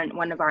put it on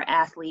one of our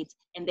athletes,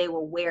 and they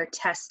will wear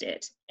test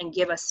it and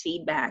give us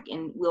feedback.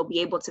 And we'll be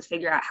able to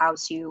figure out how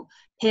to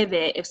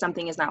pivot if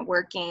something is not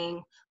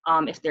working,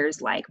 if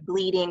there's like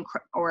bleeding,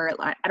 or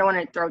like, I don't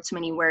want to throw too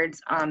many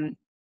words,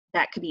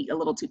 that could be a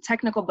little too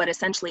technical, but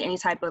essentially any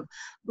type of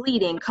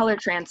bleeding, color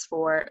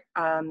transfer,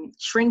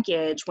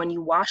 shrinkage, when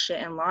you wash it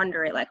and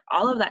launder it, like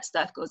all of that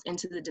stuff goes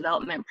into the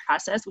development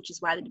process, which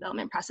is why the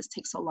development process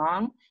takes so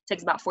long. It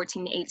takes about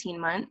 14 to 18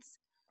 months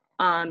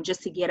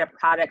just to get a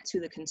product to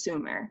the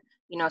consumer.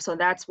 So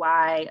that's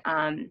why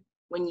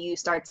when you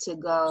start to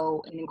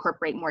go and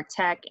incorporate more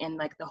tech and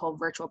like the whole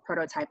virtual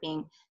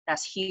prototyping,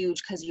 that's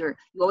huge because you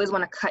always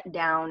want to cut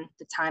down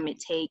the time it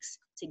takes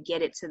to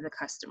get it to the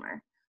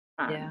customer.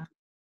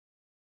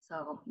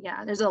 So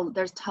yeah,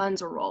 there's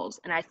tons of roles,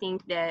 and I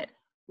think that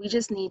we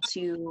just need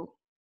to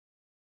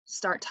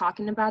start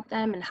talking about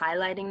them and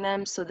highlighting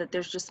them so that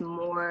there's just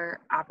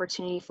more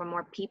opportunity for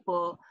more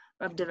people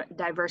of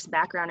diverse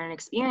background and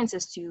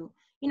experiences to,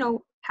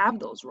 have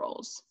those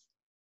roles.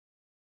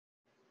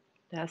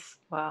 That's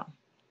wow.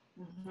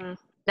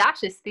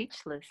 Josh is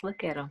speechless.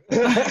 Look at him.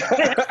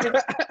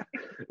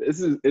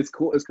 It's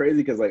cool. It's crazy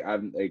because like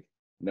I'm like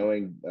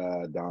knowing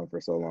Dom for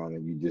so long,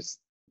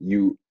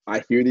 and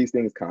I hear these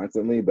things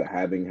constantly, but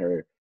having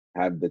her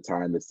have the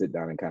time to sit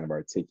down and kind of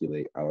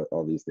articulate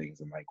all these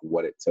things and like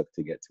what it took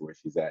to get to where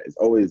she's at it's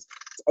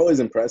always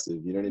impressive.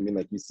 You know what I mean?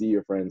 Like you see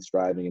your friends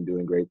striving and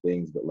doing great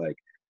things, but like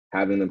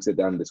having them sit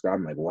down and describe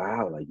them, like,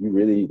 wow, like you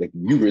really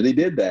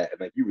did that,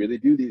 and like you really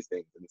do these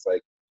things. And it's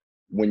like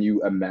when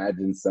you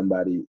imagine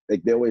somebody,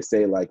 like they always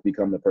say, like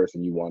become the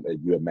person you want,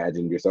 you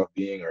imagined yourself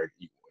being, or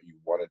you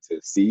wanted to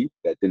see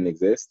that didn't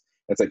exist.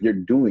 It's like you're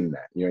doing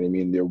that. You know what I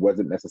mean? There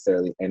wasn't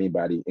necessarily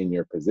anybody in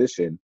your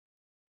position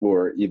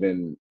or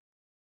even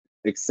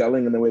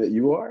excelling in the way that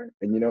you are,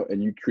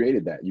 and you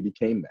created that, you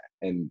became that,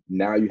 and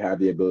now you have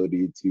the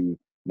ability to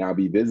now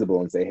be visible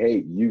and say,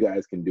 hey, you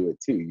guys can do it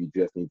too. You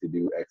just need to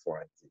do X,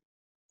 Y, and Z.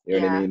 You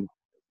know what I mean?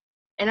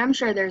 And I'm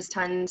sure there's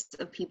tons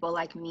of people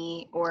like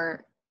me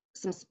or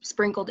some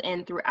sprinkled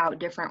in throughout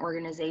different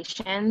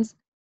organizations.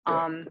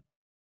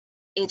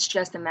 It's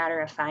just a matter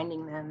of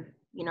finding them.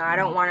 I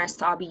don't want us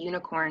to all be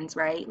unicorns,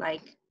 right?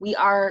 Like we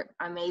are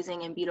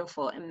amazing and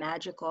beautiful and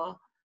magical,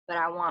 but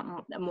I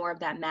want more of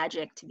that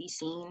magic to be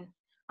seen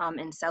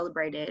and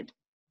celebrated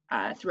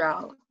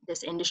throughout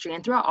this industry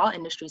and throughout all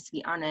industries, to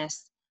be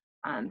honest.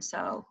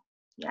 So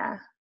yeah.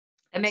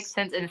 It makes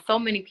sense. And so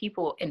many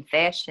people in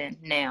fashion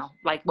now,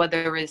 like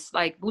whether it's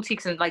like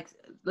boutiques and like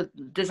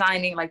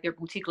designing like their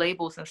boutique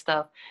labels and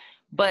stuff,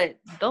 but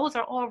those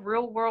are all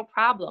real world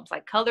problems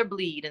like color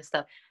bleed and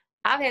stuff.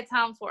 I've had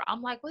times where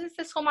I'm like, what is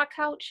this on my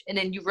couch? And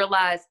then you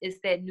realize it's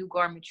that new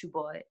garment you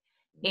bought.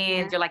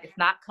 And you're like, it's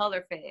not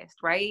color fast,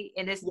 right?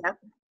 And it's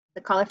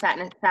the color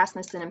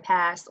fastness didn't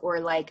pass, or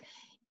like,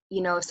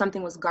 if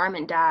something was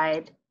garment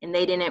dyed and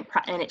they didn't,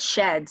 and it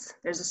sheds,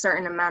 there's a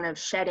certain amount of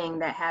shedding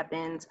that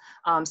happens.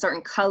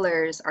 Certain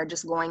colors are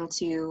just going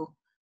to,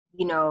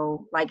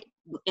 like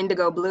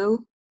indigo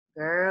blue,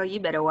 girl, you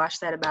better wash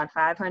that about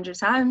 500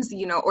 times,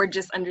 or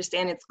just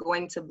understand it's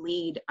going to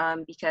bleed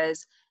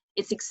because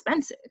it's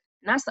expensive.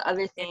 And that's the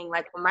other thing,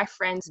 like when my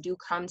friends do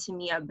come to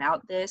me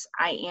about this,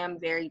 I am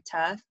very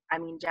tough. I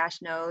mean,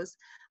 Josh knows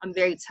I'm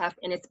very tough,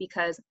 and it's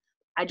because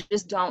I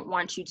just don't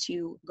want you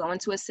to go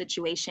into a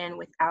situation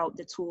without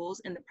the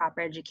tools and the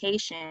proper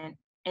education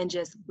and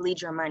just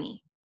bleed your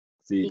money.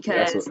 See,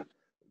 Because,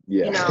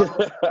 yeah. you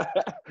know,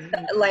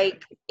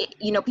 like,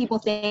 you know, people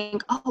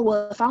think, oh,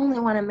 well, if I only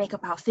want to make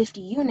about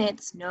 50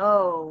 units,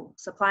 no,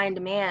 supply and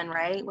demand,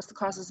 right? What's the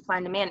cost of supply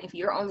and demand? If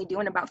you're only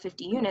doing about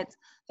 50 units,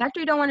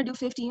 factory don't want to do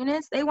 50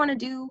 units. They want to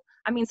do,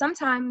 I mean,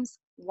 sometimes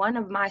one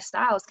of my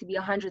styles could be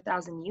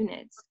 100,000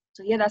 units.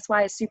 So yeah, that's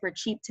why it's super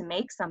cheap to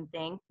make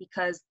something,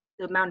 because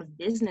the amount of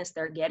business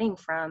they're getting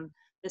from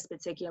this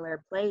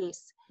particular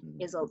place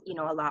is, you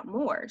know, a lot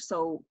more.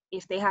 So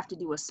if they have to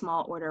do a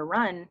small order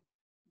run,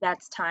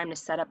 that's time to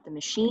set up the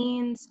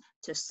machines,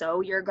 to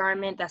sew your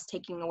garment. That's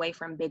taking away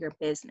from bigger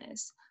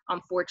business.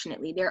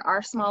 Unfortunately, there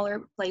are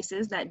smaller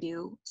places that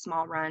do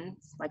small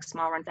runs, like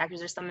small run factories.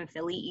 There's some in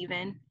Philly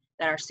even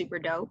that are super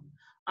dope.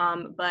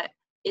 But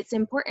it's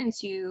important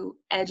to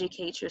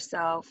educate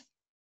yourself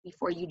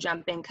before you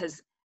jump in,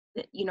 because,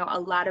 you know, a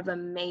lot of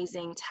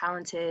amazing,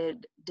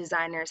 talented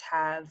designers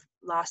have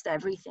lost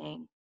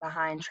everything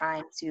behind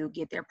trying to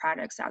get their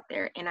products out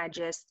there. And I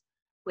just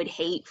would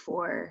hate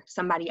for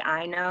somebody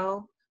I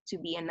know to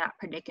be in that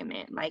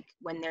predicament, like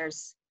when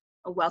there's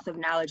a wealth of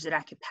knowledge that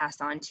I could pass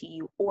on to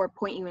you or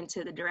point you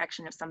into the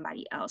direction of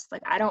somebody else.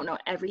 Like, I don't know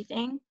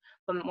everything,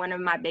 but one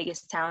of my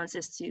biggest talents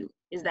is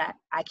that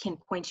I can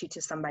point you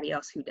to somebody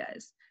else who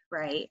does,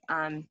 right?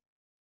 You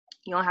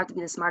don't have to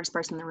be the smartest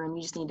person in the room.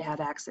 You just need to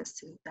have access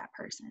to that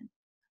person.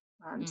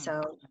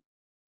 So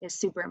it's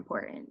super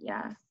important.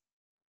 Yeah.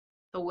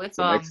 So with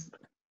I was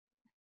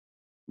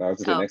gonna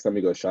say, next time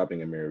we go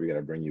shopping, Amir, we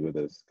gotta bring you with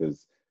us,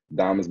 because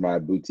Dom is my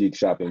boutique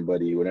shopping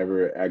buddy.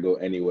 Whenever I go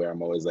anywhere,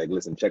 I'm always like,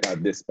 listen, check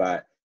out this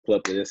spot, pull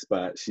up to this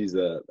spot. She's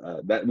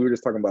that we were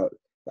just talking about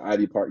the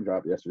Ivy Park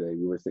drop yesterday.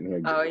 We were sitting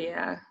here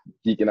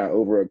geeking out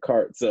over a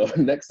cart. So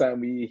next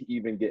time we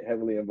even get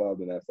heavily involved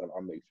in that stuff,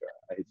 I'll make sure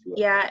I hit you up.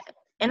 Yeah,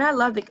 and I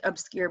love the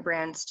obscure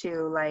brands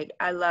too. Like,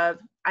 I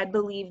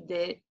believe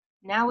that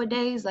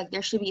nowadays, like,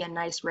 there should be a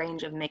nice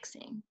range of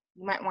mixing.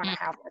 You might want to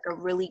have like a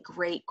really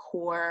great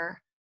core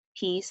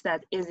piece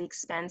that is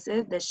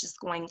expensive, that's just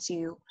going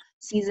to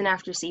season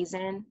after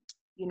season,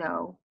 you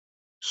know,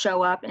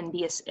 show up and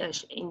be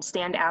and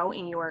stand out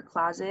in your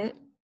closet,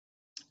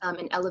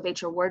 and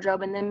elevate your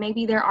wardrobe. And then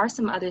maybe there are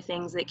some other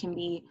things that can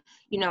be,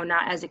 you know,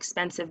 not as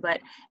expensive.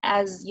 But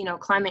as, you know,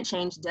 climate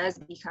change does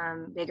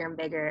become bigger and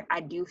bigger,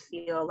 I do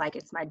feel like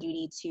it's my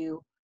duty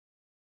to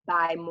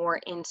buy more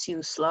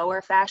into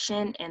slower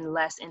fashion and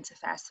less into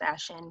fast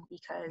fashion,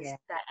 because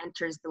that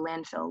enters the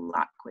landfill a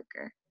lot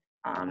quicker.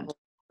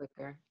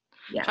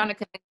 Trying to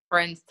convince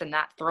friends to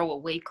not throw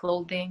away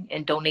clothing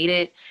and donate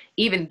it,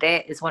 even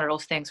that is one of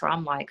those things where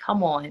I'm like,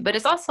 come on. But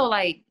it's also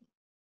like,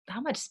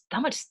 how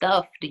much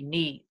stuff do you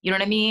need? You know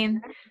what I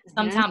mean?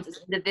 Sometimes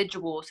it's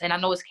individuals, and I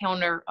know it's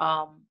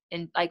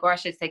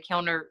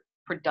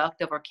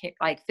counterproductive, or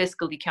like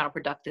fiscally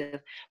counterproductive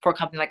for a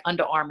company like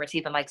Under Armour to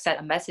even like set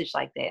a message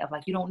like that of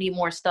like, you don't need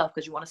more stuff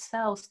because you want to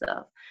sell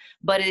stuff.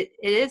 But it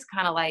is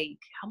kind of like,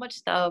 how much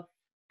stuff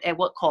at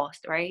what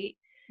cost, right?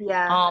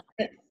 Yeah.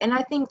 And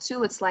I think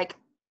too, it's like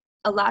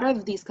a lot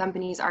of these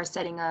companies are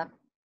setting up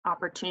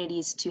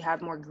opportunities to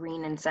have more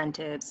green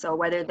incentives. So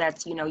whether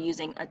that's, you know,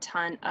 using a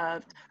ton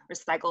of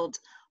recycled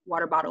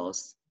water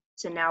bottles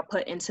to now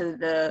put into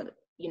the,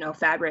 you know,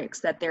 fabrics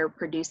that they're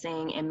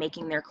producing and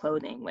making their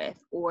clothing with,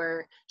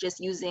 or just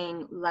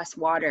using less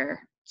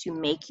water to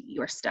make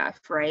your stuff,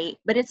 right?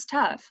 But it's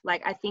tough.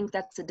 Like, I think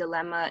that's a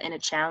dilemma and a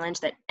challenge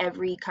that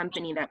every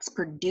company that's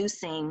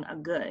producing a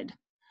good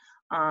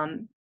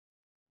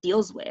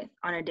deals with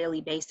on a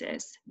daily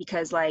basis,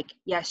 because, like,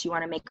 yes, you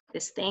want to make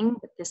this thing,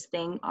 but this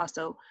thing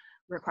also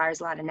requires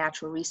a lot of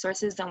natural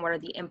resources. And what are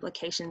the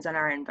implications on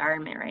our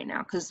environment right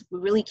now? Because we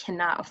really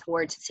cannot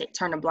afford to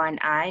turn a blind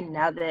eye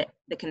now that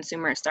the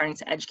consumer is starting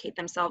to educate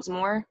themselves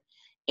more.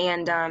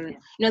 And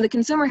you know, the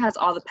consumer has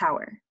all the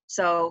power.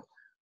 So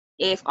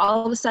if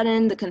all of a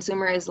sudden the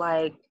consumer is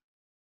like,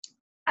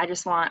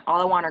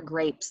 all I want are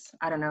grapes,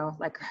 I don't know,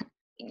 like,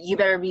 you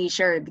better be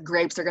sure the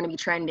grapes are going to be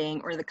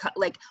trending, or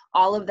like,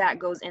 all of that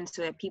goes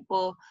into it.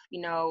 People, you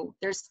know,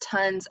 there's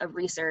tons of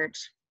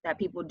research that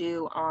people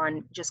do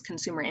on just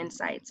consumer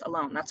insights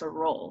alone. That's a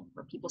role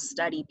where people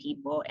study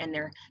people and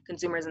their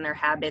consumers and their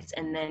habits.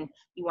 And then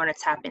you want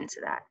to tap into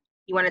that.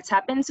 You want to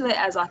tap into it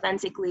as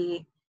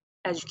authentically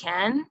as you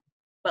can,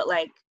 but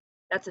like,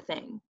 that's a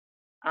thing.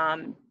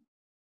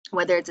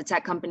 Whether it's a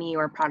tech company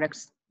or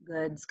products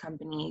goods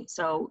company.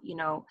 So, you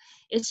know,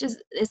 it's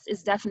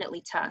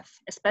definitely tough,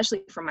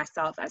 especially for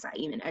myself as I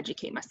even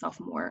educate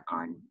myself more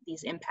on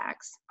these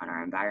impacts on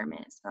our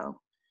environment. So,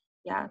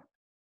 yeah.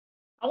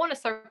 I want to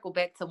circle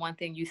back to one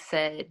thing you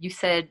said. You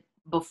said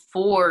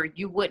before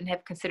you wouldn't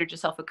have considered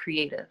yourself a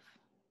creative,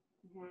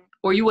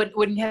 or you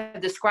wouldn't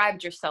have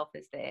described yourself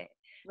as that.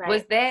 Right.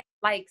 Was that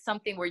like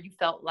something where you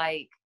felt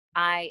like,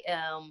 I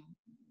am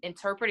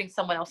interpreting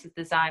someone else's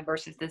design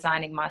versus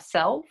designing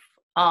myself?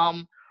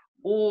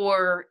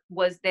 Or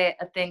was that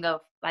a thing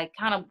of like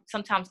kind of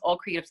sometimes all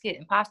creatives get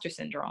imposter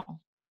syndrome?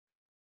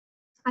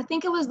 I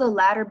think it was the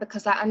latter,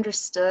 because I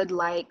understood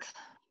like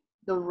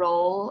the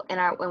role and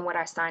what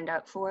I signed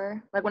up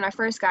for. Like when I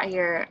first got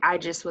here, I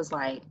just was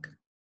like,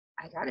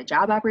 I got a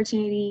job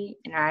opportunity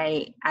and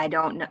I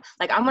don't know.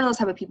 Like I'm one of those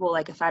type of people,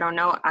 like if I don't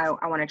know, I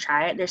want to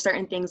try it. There's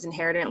certain things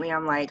inherently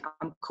I'm like,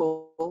 I'm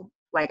cool.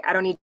 Like I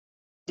don't need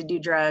to do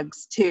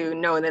drugs to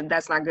know that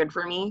that's not good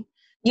for me.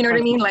 You know what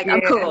I mean? Like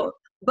I'm cool.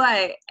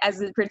 But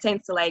as it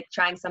pertains to like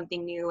trying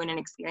something new and an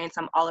experience,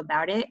 I'm all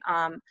about it.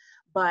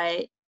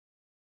 But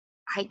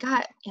I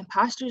got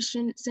imposter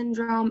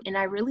syndrome and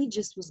I really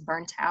just was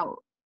burnt out.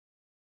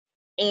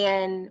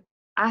 And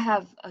I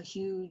have a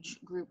huge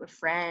group of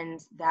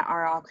friends that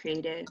are all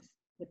creative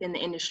within the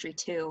industry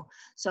too.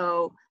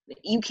 So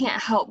you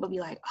can't help but be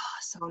like, oh,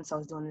 so-and-so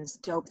is doing this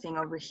dope thing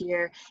over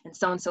here and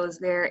so-and-so is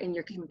there, and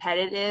you're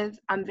competitive.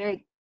 I'm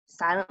very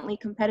silently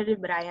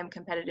competitive, but I am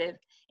competitive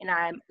and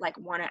I like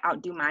want to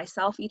outdo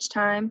myself each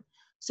time.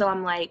 So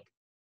I'm like,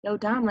 yo,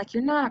 Dom, like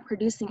you're not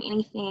producing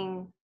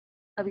anything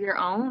of your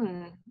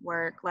own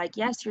work. Like,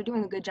 yes, you're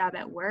doing a good job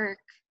at work,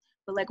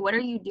 but like, what are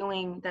you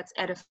doing that's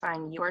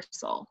edifying your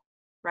soul,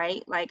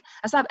 right? Like,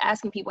 I stopped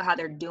asking people how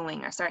they're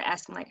doing. I started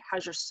asking, like,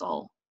 how's your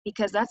soul?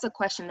 Because that's a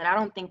question that I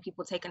don't think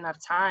people take enough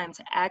time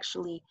to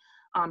actually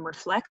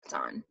reflect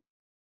on.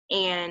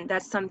 And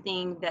that's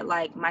something that,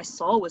 like, my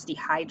soul was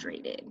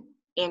dehydrated.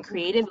 And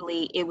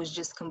creatively, it was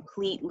just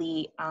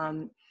completely,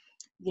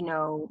 you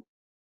know,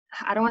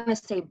 I don't want to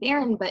say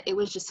barren, but it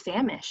was just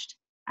famished.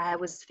 I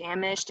was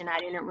famished and I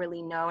didn't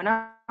really know. And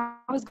I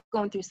was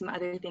going through some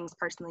other things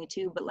personally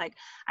too, but like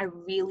I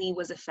really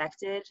was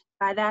affected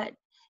by that.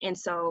 And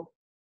so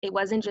it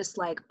wasn't just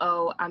like,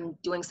 oh, I'm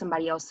doing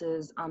somebody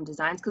else's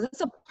designs, because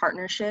it's a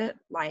partnership,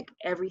 like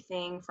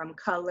everything from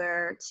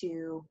color to,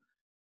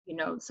 you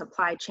know,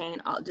 supply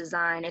chain,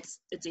 design. It's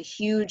a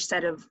huge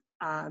set of,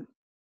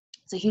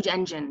 it's a huge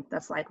engine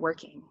that's like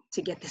working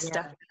to get this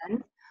stuff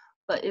done.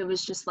 But it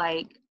was just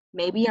like,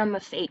 maybe I'm a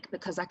fake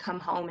because I come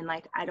home and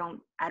like I don't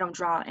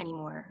draw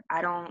anymore.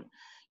 I don't,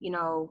 you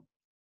know,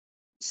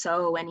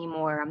 sew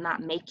anymore. I'm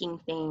not making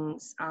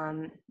things.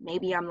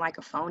 Maybe I'm like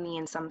a phony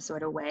in some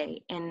sort of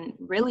way. And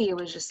really it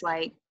was just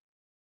like,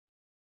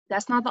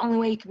 that's not the only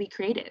way you could be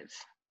creative.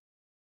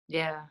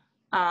 Yeah.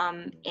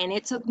 And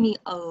it took me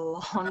a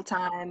long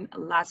time,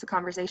 lots of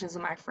conversations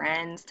with my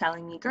friends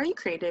telling me, girl, you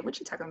creative, what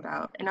you talking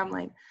about? And I'm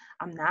like,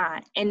 I'm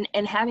not.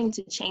 And having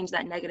to change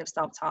that negative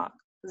self-talk.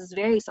 This is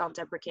very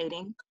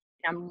self-deprecating.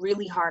 I'm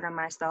really hard on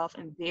myself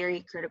and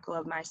very critical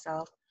of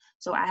myself.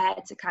 So I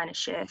had to kind of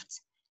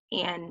shift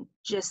and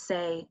just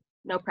say,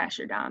 no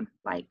pressure, Dom.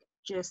 Like,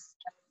 just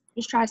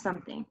try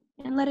something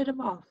and let it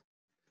evolve.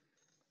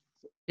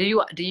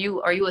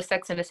 Are you a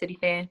Sex and the City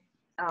fan?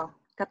 Oh,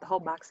 got the whole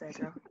box set,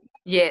 girl.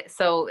 Yeah.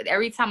 So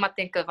every time I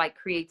think of like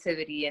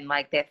creativity and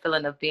like that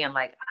feeling of being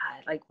like,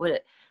 like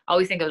what, I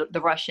always think of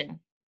the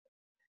Russian.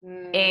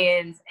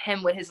 And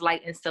him with his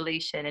light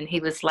installation, and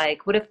he was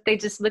like, what if they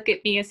just look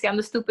at me and say I'm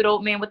the stupid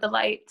old man with the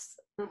lights?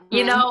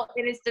 You know?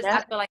 And it's just, I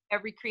feel like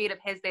every creative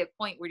has that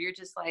point where you're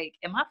just like,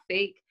 am I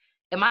fake?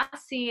 Am I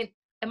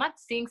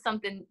seeing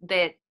something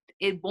that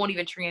it won't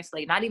even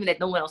translate, not even that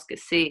no one else could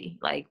see?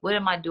 Like, what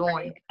am I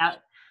doing? I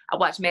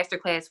watched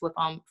Masterclass with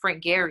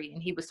Frank Gehry,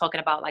 and he was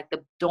talking about like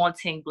the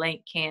daunting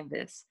blank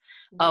canvas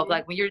of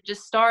like when you're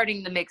just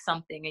starting to make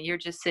something and you're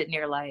just sitting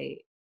there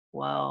like,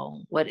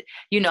 well, what,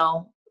 you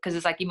know? Because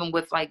it's like, even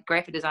with like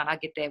graphic design, I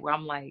get that where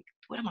I'm like,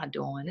 what am I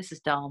doing? This is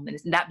dumb. And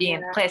it's not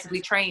being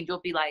classically trained. You'll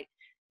be like,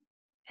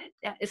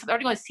 it's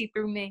already going to see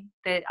through me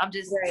that I'm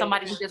just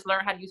somebody who just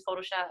learned how to use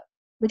Photoshop.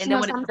 But and you then know,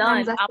 when it's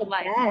done, that's I'm the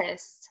like,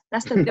 best.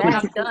 That's the then when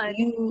best. I'm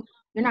done,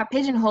 You're not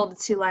pigeonholed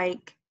to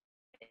like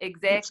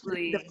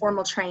exactly the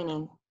formal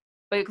training.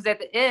 But because at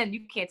the end,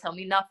 you can't tell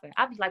me nothing.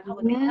 I'd be like, why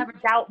would they ever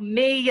doubt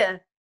me? Are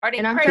they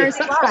and I'm crazy? sure it's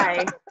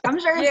why. I'm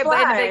sure it's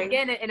why.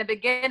 But in the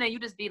beginning, you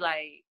just be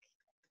like,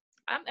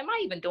 am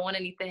I even doing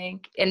anything?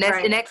 And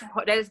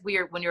that is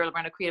weird when you're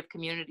around a creative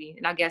community.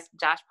 And I guess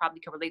Josh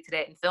probably can relate to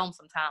that in film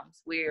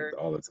sometimes, where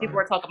people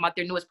are talking about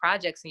their newest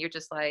projects, and you're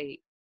just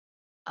like,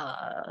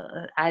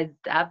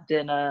 I've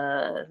been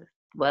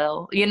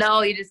well, you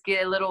know, you just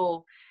get a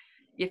little,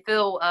 you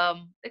feel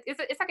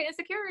it's like an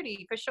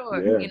insecurity for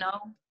sure, you know.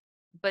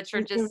 But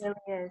you're just, it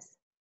really is.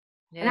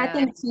 And I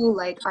think too,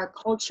 like our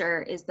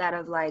culture is that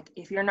of like,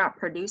 if you're not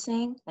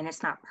producing and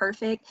it's not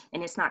perfect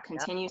and it's not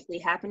continuously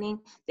happening,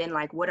 then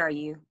like, what are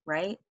you,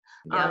 right?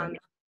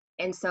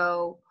 And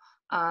so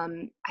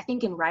I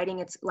think in writing,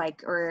 it's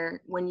like,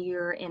 or when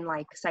you're in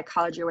like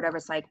psychology or whatever,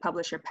 it's like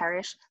publish or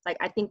perish. Like,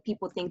 I think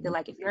people think that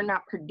like, if you're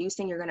not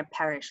producing, you're going to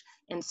perish.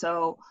 And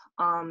so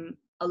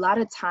a lot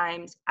of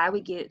times I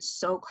would get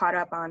so caught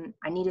up on,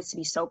 I need it to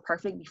be so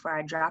perfect before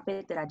I drop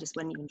it that I just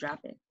wouldn't even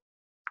drop it.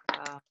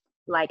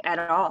 Like at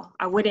all.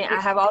 I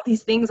have all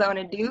these things I want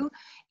to do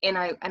and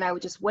I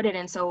would just wouldn't.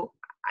 And so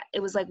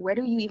it was like, where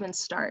do you even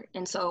start?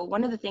 And so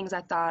one of the things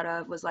I thought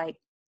of was like,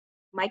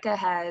 Micah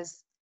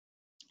has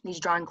these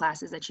drawing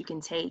classes that you can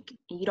take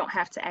and you don't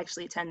have to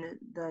actually attend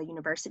the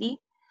university.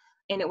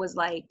 And it was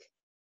like,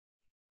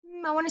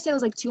 I want to say it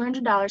was like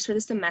 $200 for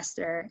the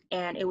semester,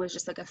 and it was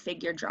just like a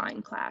figure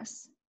drawing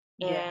class.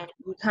 Yeah. And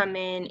you come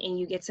in and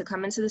you get to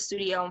come into the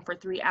studio, and for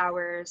 3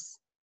 hours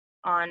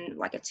on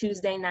like a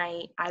Tuesday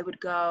night, I would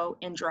go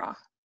and draw.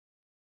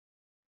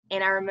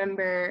 And I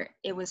remember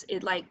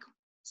it like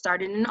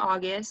started in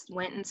August,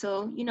 went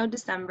until,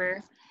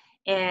 December.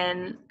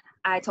 And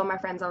I told my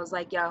friends, I was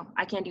like, yo,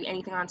 I can't do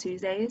anything on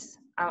Tuesdays.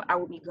 I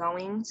will be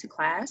going to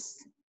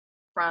class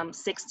from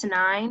 6 to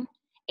 9.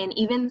 And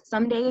even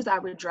some days I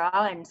would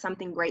draw and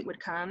something great would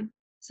come.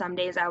 Some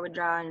days I would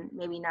draw and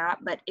maybe not,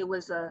 but it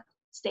was a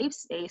safe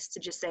space to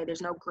just say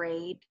there's no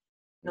grade.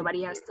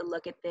 Nobody has to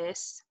look at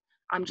this.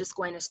 I'm just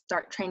going to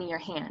start training your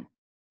hand.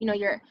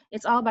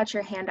 It's all about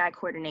your hand-eye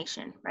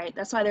coordination, right?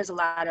 That's why there's a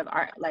lot of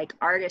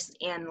artists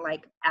and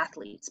like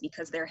athletes,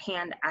 because their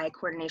hand-eye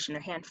coordination,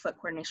 their hand-foot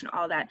coordination,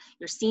 all that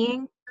you're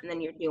seeing and then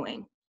you're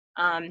doing.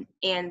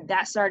 And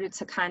that started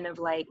to kind of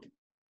like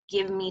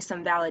give me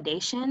some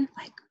validation,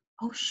 like,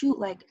 oh shoot,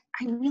 like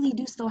I really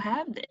do still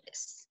have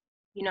this,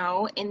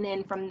 and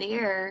then from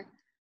there,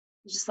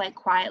 just like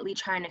quietly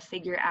trying to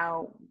figure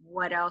out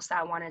what else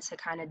I wanted to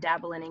kind of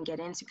dabble in and get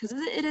into, because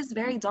it is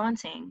very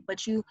daunting.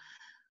 But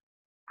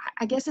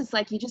I guess it's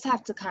like you just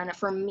have to kind of,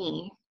 for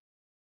me,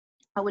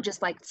 I would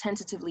just like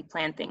tentatively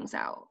plan things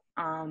out.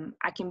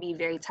 I can be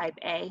very type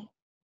A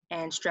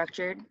and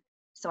structured,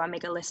 so I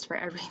make a list for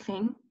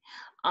everything.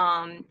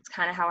 It's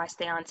kind of how I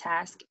stay on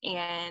task,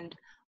 and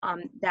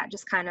that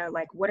just kind of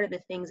like, what are the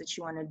things that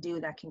you want to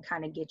do that can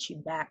kind of get you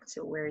back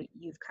to where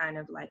you've kind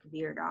of like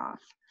veered off.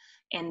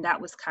 And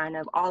that was kind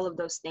of all of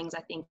those things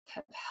I think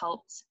have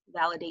helped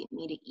validate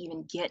me to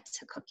even get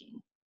to cooking,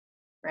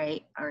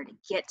 right? Or to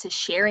get to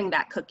sharing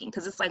that cooking.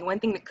 Because it's like one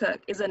thing to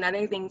cook, is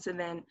another thing to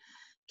then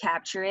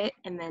capture it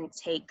and then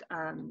take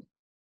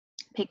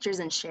pictures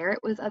and share it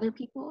with other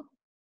people,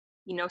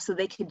 so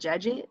they could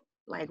judge it.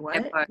 Like, what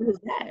is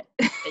that?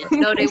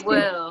 They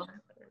will.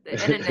 The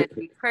internet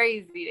be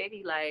crazy. They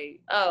be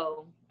like,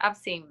 oh, I've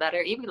seen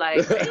better. You be like,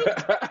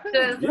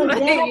 just,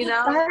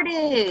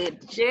 started.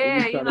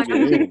 Yeah, you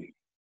like,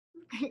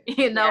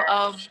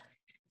 Yeah.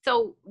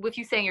 So with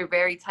you saying you're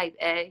very type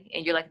A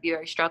and you're like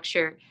very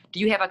structured,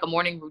 do you have like a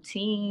morning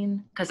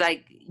routine? Because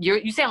like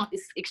you sound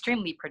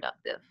extremely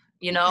productive,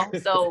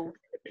 so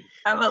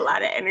I have a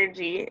lot of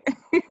energy.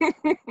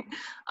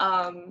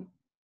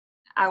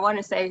 I want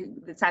to say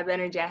the type of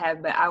energy I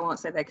have, but I won't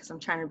say that because I'm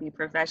trying to be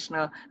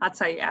professional. I'll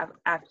tell you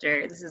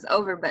after this is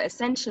over. But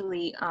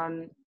essentially,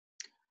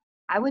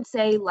 I would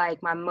say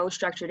like my most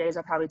structured days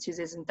are probably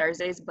Tuesdays and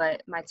Thursdays,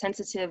 but my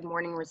tentative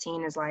morning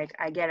routine is like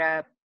I get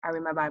up, I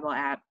read my Bible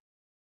app,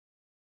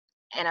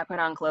 and I put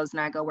on clothes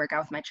and I go work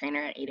out with my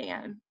trainer at 8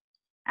 a.m.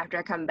 After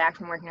I come back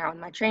from working out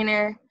with my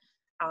trainer,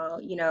 I'll,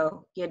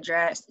 get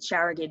dressed,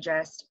 shower, get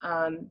dressed.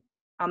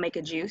 I'll make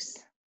a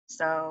juice.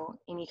 So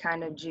any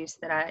kind of juice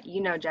that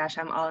Josh,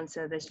 I'm all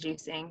into this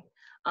juicing.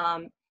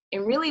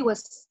 It really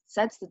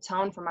sets the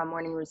tone for my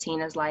morning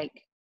routine is like,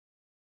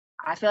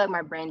 I feel like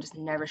my brain just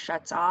never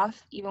shuts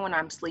off, even when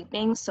I'm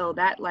sleeping. So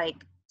that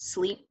like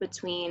sleep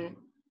between,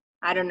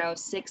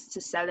 6 to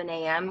 7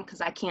 a.m.,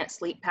 because I can't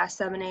sleep past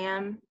 7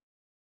 a.m.,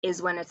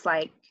 is when it's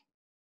like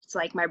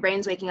my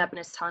brain's waking up and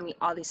it's telling me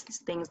all these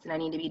things that I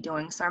need to be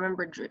doing. So I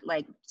remember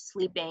like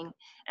sleeping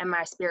and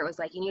my spirit was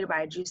like, you need to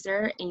buy a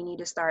juicer and you need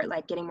to start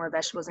like getting more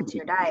vegetables into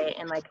your diet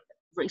and like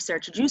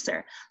research a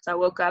juicer. So I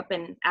woke up,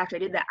 and after I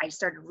did that, I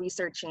started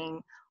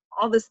researching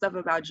all this stuff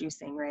about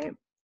juicing, right?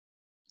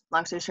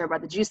 Long story short,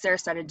 about the juicer,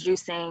 started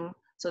juicing.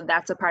 So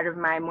that's a part of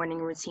my morning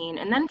routine.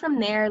 And then from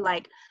there,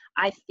 like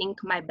I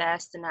think my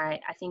best, and I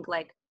think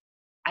like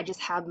I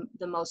just have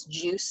the most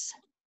juice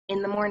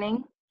in the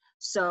morning.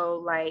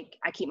 So like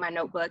I keep my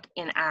notebook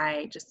and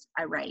I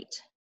write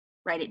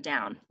it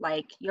down.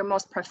 Like your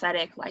most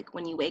prophetic, like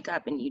when you wake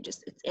up and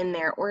it's in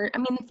there, or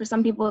for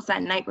some people it's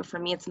at night, but for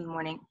me it's in the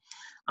morning.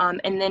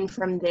 And then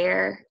from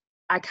there,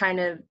 I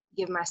kind of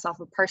give myself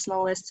a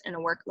personal list and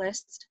a work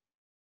list.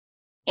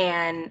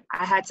 And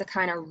I had to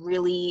kind of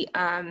really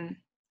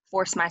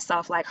force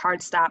myself, like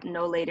hard stop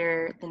no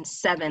later than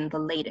 7, the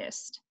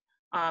latest.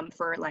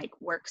 For like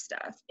work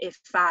stuff, if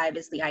 5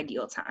 is the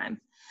ideal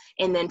time.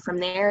 And then from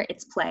there,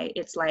 it's play.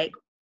 It's like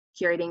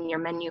curating your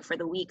menu for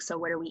the week. So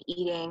what are we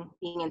eating?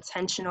 Being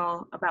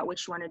intentional about what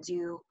you want to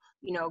do,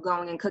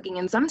 going and cooking.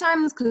 And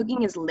sometimes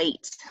cooking is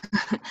late.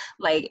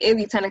 Like it'd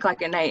be 10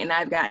 o'clock at night and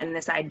I've gotten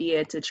this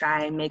idea to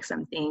try and make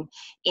something.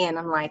 And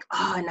I'm like,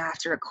 oh, and I have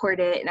to record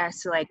it. And I have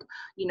to like,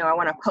 I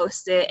want to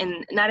post it.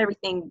 And not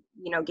everything,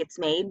 gets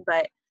made,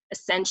 but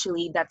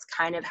essentially that's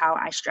kind of how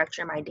I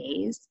structure my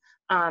days.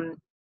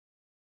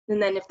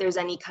 And then if there's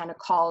any kind of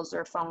calls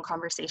or phone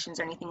conversations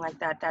or anything like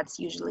that, that's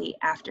usually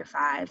after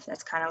 5.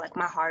 That's kind of like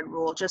my hard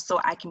rule, just so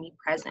I can be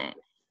present.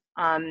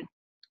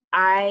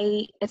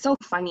 It's so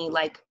funny,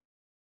 like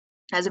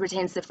as it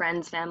pertains to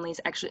friends,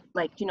 families, actually,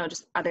 like,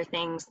 just other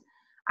things.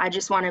 I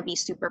just want to be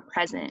super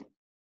present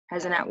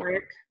at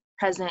work,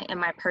 present in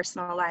my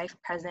personal life,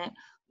 present,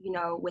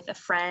 with a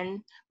friend,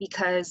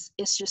 because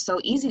it's just so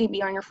easy to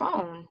be on your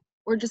phone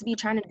or just be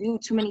trying to do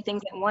too many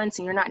things at once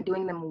and you're not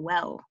doing them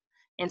well.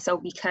 And so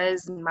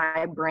because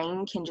my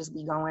brain can just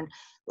be going,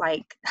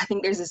 like, I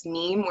think there's this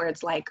meme where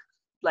it's like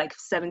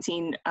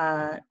 17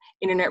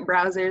 internet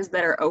browsers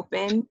that are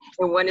open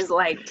and one is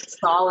like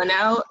stalling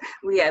out.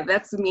 Well, yeah,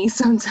 that's me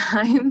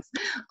sometimes.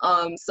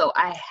 So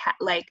I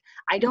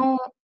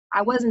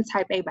wasn't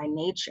type A by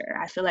nature.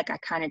 I feel like I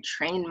kind of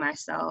trained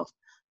myself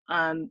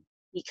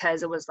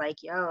because it was like,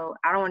 yo,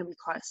 I don't want to be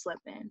caught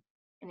slipping.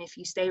 And if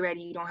you stay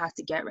ready, you don't have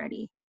to get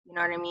ready. You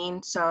know what I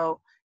mean? So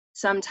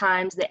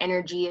sometimes the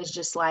energy is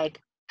just like,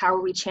 how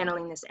are we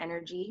channeling this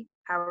energy?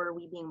 How are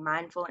we being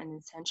mindful and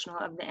intentional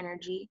of the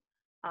energy?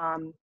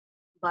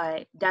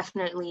 But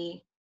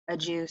definitely a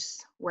juice,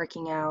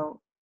 working out,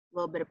 a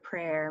little bit of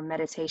prayer,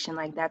 meditation,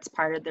 like that's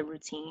part of the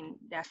routine,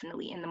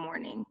 definitely in the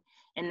morning.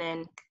 And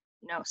then,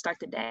 start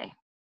the day.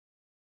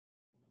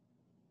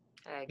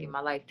 I gotta get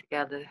my life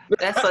together.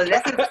 That's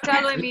what's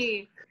telling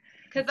me.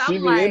 Cause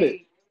I'm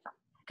like,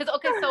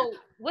 okay, so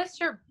what's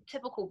your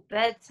typical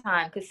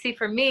bedtime? Cause see,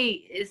 for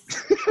me,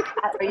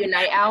 Are you a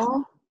night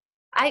owl?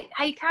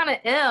 I kind of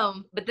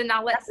am, but then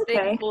I let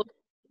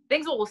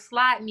things will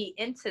slide me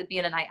into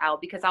being a night owl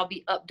because I'll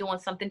be up doing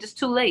something just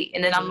too late,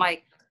 and then I'm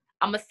like,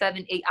 I'm a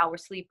 7-8 hour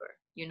sleeper,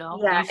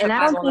 Yeah, and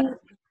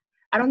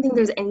I don't think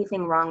there's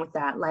anything wrong with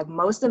that. Like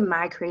most of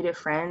my creative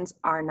friends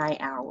are night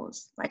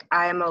owls. Like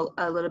I am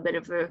a little bit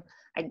of a,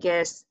 I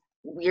guess,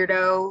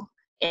 weirdo,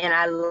 and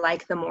I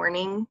like the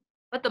morning.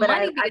 But the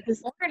money is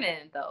in the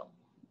morning, though.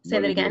 Say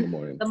that again.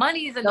 The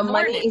money is in the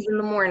morning. The money is in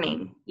the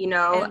morning.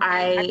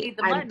 I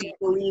do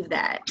believe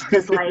that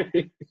because like I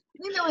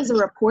think there was a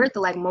report that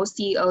like most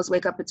CEOs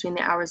wake up between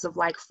the hours of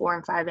like 4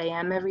 and 5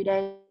 a.m. every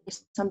day,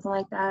 something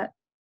like that.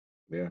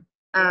 Yeah.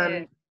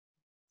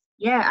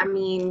 Yeah, I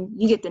mean,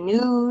 you get the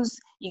news,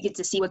 you get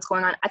to see what's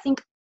going on. I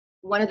think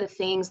one of the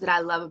things that I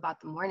love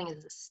about the morning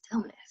is the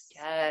stillness.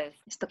 Yes.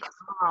 It's the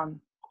calm.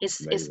 It's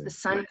the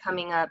sun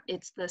coming up.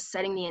 It's the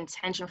setting the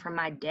intention for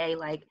my day.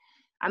 Like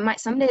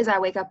some days I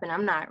wake up and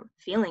I'm not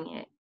feeling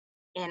it.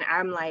 And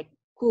I'm like,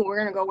 cool, we're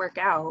going to go work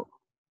out.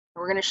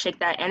 We're going to shake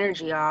that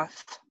energy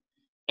off.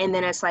 And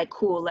then it's like,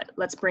 cool,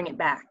 let's bring it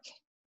back.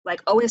 Like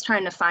always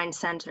trying to find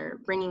center,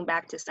 bringing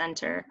back to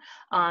center.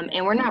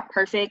 And we're not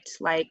perfect.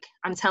 Like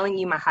I'm telling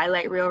you my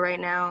highlight reel right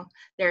now.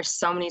 There's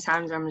so many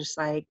times where I'm just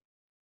like,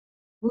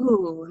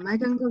 ooh, am I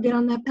going to go get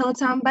on that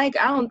Peloton bike?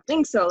 I don't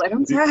think so. Like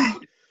I'm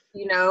tired,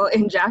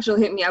 and Josh will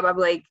hit me up. I'm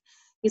like,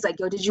 he's like,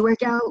 yo, did you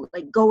work out?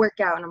 Like go work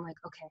out. And I'm like,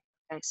 okay.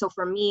 So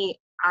for me,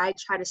 I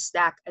try to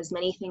stack as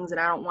many things that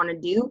I don't want to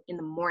do in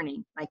the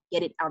morning, like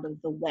get it out of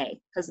the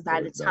way. Because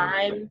by the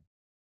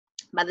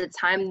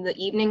time the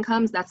evening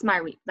comes, that's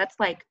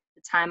like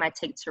the time I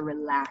take to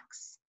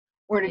relax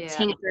or to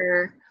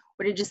tinker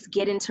or to just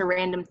get into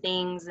random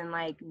things and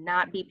like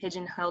not be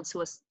pigeonholed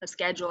to a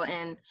schedule.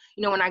 And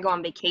when I go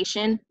on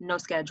vacation, no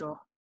schedule,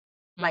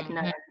 like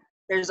none.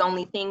 There's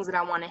only things that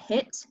I want to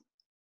hit.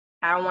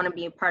 I don't want to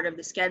be a part of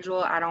the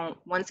schedule. I don't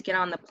want to get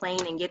on the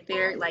plane and get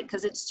there, like,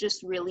 because it's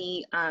just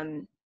really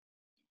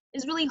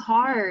it's really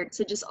hard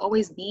to just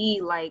always be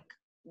like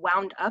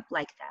wound up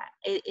like that.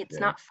 It's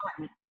not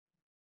fun.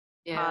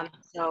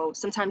 So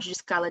sometimes you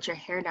just gotta let your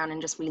hair down and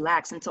just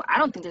relax. And so I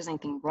don't think there's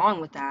anything wrong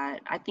with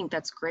that. I think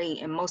that's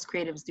great. And most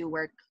creatives do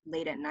work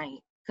late at night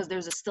because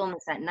there's a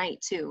stillness at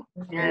night too.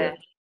 Yeah.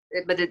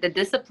 But the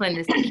discipline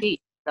is the key.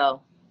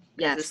 So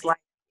it's like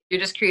you're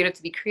just creative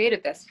to be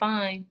creative, that's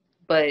fine.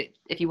 But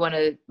if you want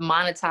to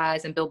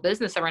monetize and build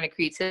business around the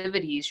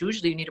creativities,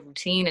 usually you need a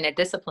routine and a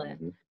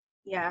discipline.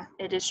 Yeah,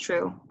 it is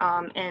true.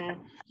 And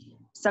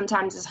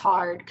sometimes it's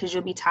hard because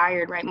you'll be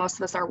tired, right? Most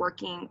of us are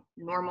working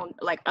normal,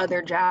 like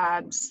other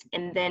jobs,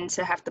 and then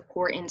to have to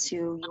pour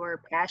into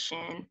your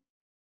passion,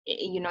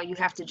 you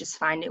have to just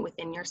find it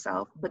within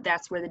yourself. But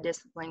that's where the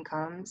discipline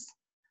comes.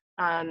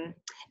 And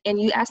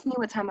you asked me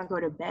what time I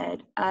go to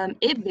bed.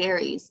 It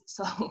varies.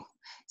 So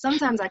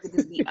sometimes I could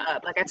just be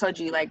up. Like I told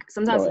you, like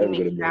sometimes we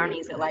make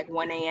brownies at like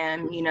 1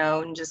 a.m.,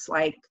 and just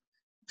like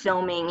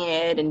filming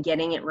it and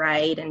getting it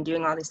right and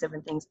doing all these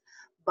different things.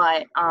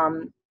 But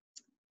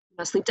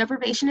sleep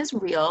deprivation is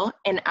real,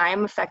 and I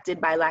am affected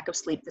by lack of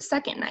sleep the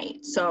second night,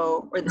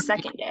 or the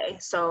second day.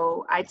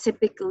 So I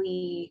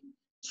typically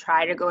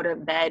try to go to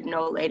bed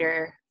no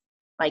later,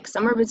 like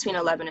somewhere between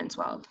 11 and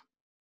 12.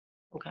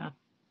 Okay.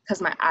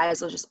 Because my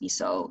eyes will just be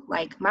so,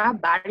 like, my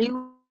body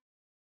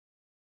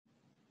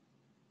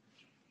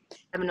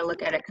having to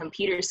look at a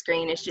computer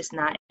screen is just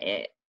not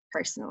it,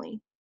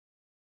 personally.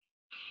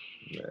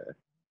 Yeah.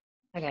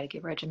 I gotta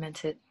get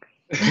regimented.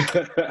 You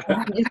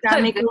just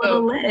gotta make a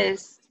little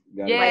list.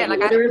 Yeah, like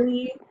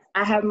literally,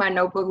 I have my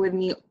notebook with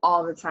me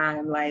all the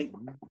time, like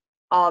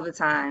all the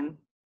time.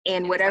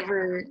 And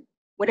whatever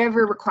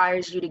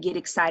requires you to get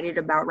excited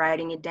about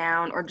writing it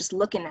down or just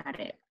looking at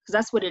it, because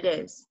that's what it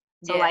is.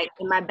 So like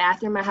in my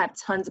bathroom, I have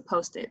tons of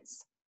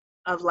Post-its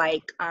of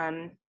like,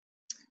 what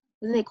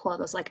do they call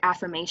those? Like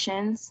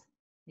affirmations.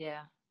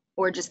 Yeah.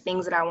 Or just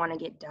things that I want to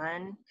get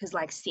done, because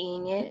like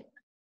seeing it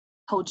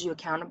holds you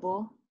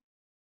accountable.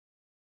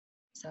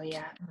 So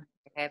yeah.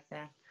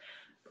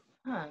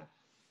 Huh.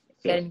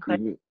 So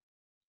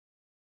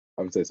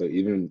I would say, so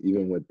even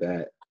with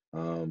that,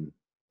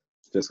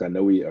 Just I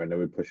know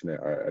we're pushing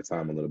our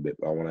time a little bit,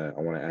 but I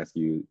wanna ask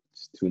you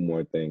just two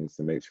more things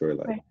to make sure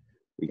like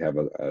we have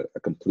a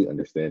complete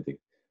understanding.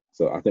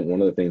 So I think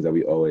one of the things that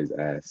we always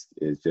ask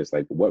is just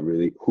like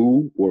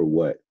who or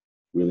what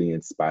really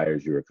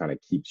inspires you or kind of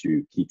keeps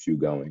you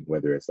going,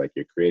 whether it's like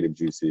your creative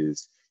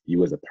juices,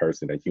 you as a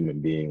person, a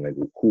human being, like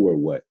who or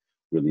what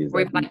really is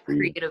Or that like for you?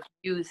 creative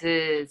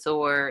muses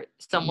or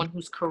someone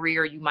whose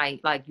career you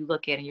might like, you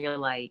look at and you're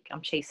like,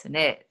 I'm chasing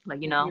it.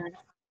 Like, you know? Mhm.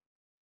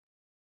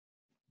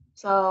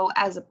 So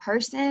as a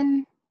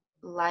person,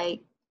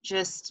 like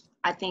just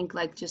I think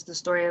like just the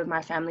story of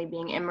my family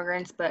being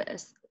immigrants,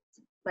 but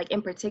like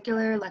in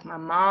particular, like my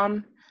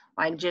mom,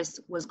 like just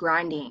was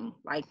grinding,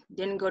 like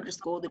didn't go to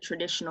school the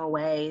traditional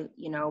way,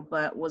 you know,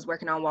 but was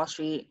working on Wall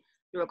Street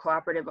through a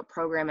cooperative a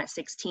program at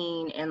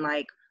 16 and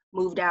like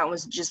moved out,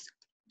 was just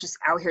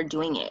out here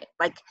doing it.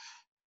 Like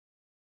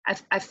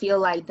I feel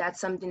like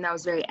that's something that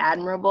was very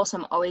admirable. So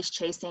I'm always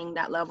chasing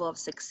that level of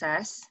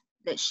success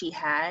that she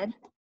had.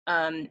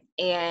 And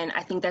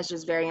I think that's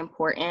just very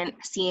important.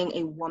 Seeing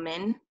a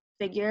woman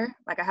figure,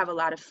 like I have a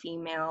lot of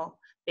female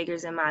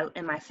figures in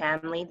my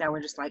family that were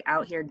just like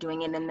out here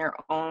doing it in their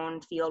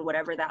own field,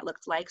 whatever that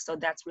looked like. So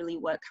that's really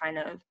what kind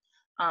of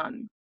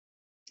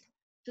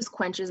just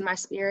quenches my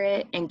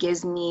spirit and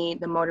gives me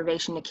the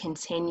motivation to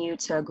continue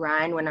to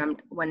grind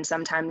when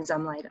sometimes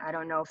I'm like, I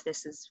don't know if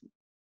this is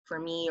for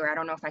me, or I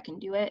don't know if I can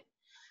do it.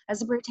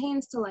 As it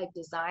pertains to like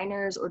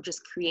designers or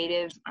just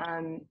creative,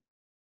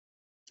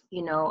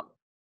 you know,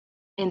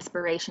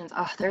 inspirations.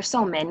 Oh, there's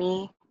so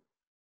many.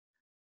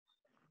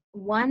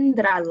 One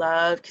that I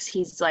love because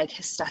he's like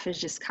his stuff is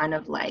just kind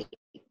of like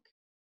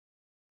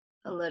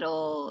a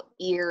little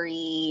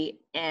eerie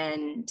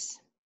and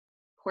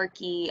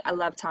quirky. I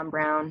love Tom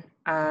Brown.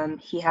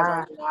 He has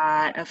a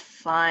lot of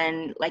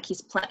fun. Like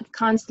he's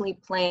constantly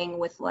playing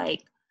with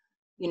like,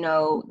 you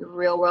know, the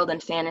real world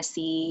and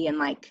fantasy, and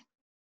like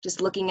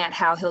just looking at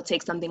how he'll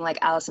take something like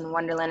Alice in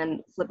Wonderland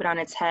and flip it on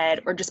its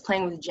head, or just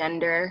playing with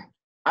gender.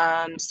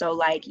 So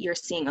like you're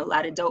seeing a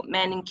lot of dope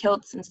men in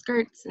kilts and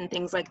skirts and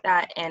things like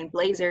that, and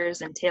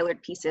blazers and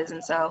tailored pieces.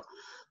 And so,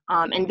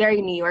 and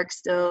very New York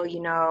still,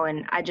 you know,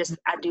 and I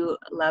do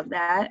love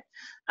that.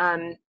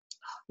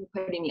 You're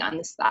putting me on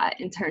the spot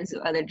in terms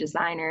of other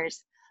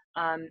designers.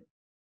 Man,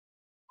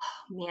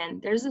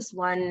 there's this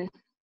one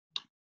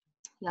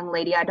young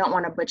lady, I don't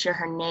want to butcher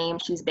her name.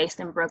 She's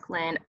based in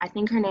Brooklyn. I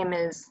think her name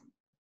is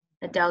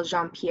Adele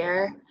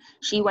Jean-Pierre.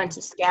 She went to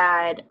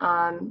SCAD,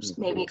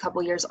 maybe a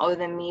couple years older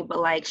than me, but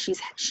like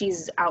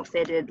she's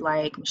outfitted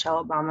like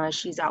Michelle Obama.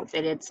 She's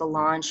outfitted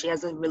Salon. She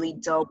has a really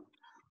dope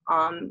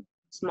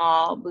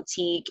small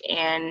boutique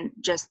and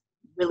just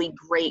really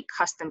great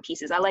custom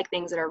pieces. I like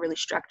things that are really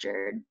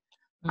structured.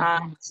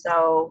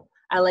 So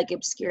I like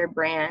obscure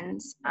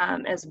brands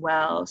as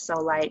well. So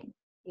like,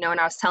 you know,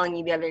 and I was telling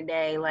you the other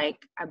day, like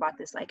I bought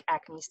this like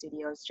Acme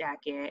Studios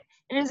jacket,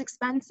 and it was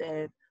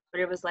expensive, but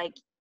it was like,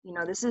 you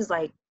know, this is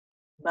like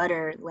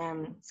butter,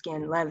 lamb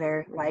skin,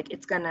 leather. Like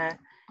it's going to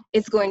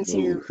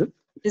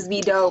just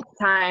be dope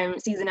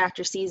season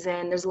after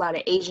season. There's a lot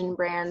of Asian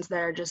brands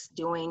that are just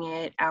doing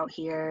it out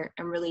here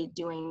and really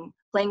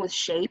playing with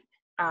shape.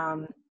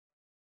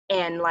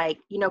 And like,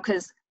 you know,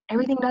 because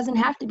everything doesn't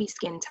have to be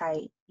skin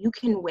tight. You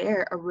can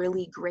wear a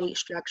really great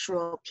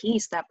structural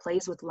piece that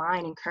plays with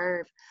line and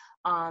curve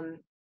and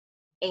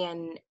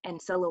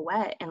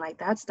silhouette, and like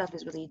that stuff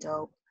is really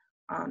dope.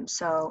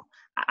 So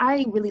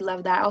I really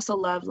love that. I also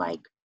love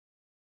like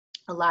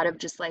a lot of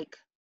just like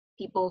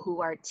people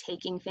who are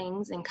taking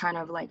things and kind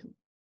of like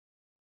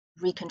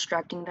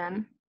reconstructing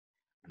them.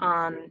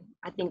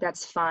 I think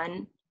that's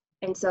fun.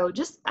 And so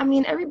just, I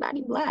mean,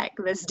 everybody Black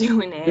that's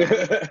doing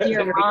it.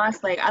 Here,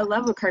 Moss, like I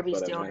love what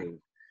Kirby's doing.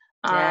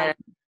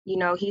 You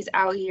know, he's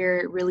out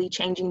here really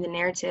changing the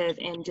narrative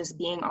and just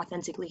being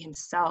authentically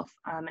himself.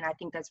 And I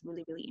think that's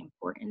really, really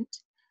important.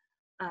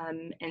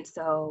 And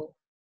so,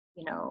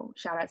 you know,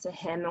 shout out to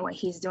him and what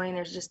he's doing.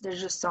 There's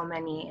just so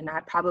many. And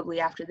I probably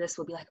after this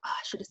will be like, oh,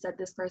 I should have said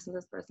this person,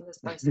 this person, this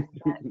person.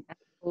 But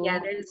yeah,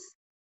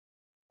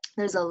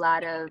 there's a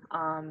lot of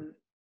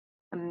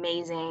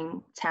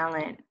amazing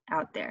talent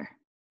out there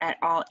at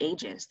all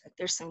ages. Like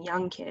there's some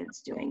young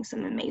kids doing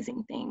some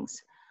amazing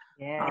things.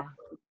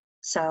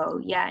 So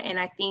yeah, and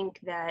I think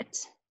that,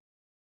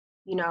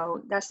 you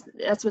know, that's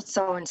what's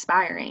so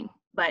inspiring.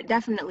 But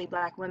definitely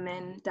Black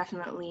women,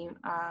 definitely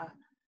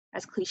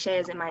as cliche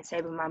as it might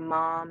say, but my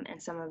mom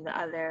and some of the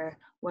other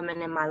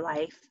women in my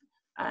life,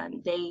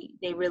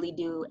 they really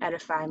do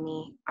edify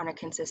me on a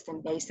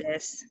consistent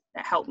basis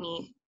that help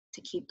me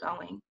to keep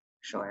going.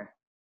 Sure.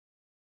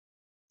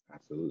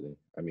 Absolutely.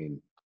 I mean,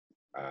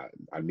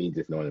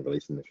 just knowing the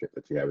relationship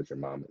that you have with your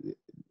mom,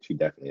 she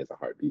definitely is a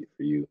heartbeat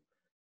for you,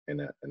 and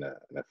a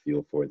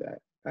feel for that.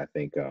 I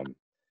think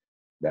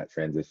that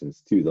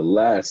transitions to the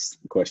last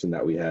question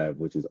that we have,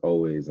 which is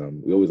always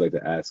we always like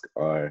to ask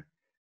our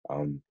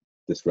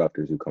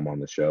disruptors who come on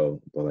the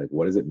show, but like,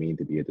 what does it mean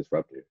to be a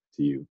disruptor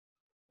to you?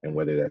 And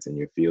whether that's in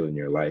your field, in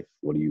your life,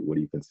 what do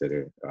you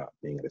consider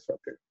being a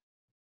disruptor?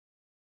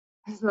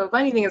 So the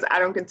funny thing is, I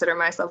don't consider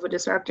myself a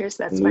disruptor.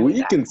 So that's funny.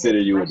 We consider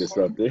you a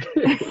disruptor.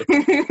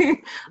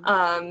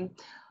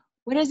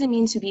 What does it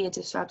mean to be a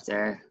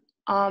disruptor?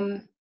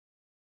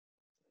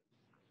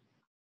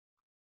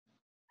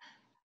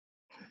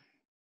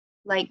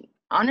 Like,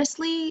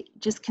 honestly,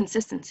 just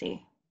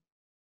consistency.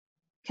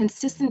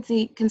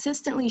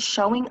 Consistently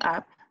showing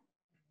up,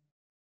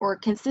 or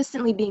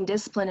consistently being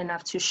disciplined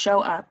enough to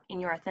show up in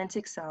your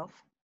authentic self,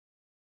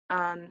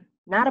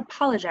 not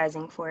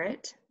apologizing for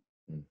it,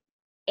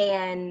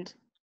 and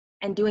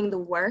doing the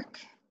work,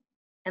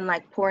 and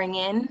like pouring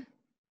in,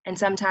 and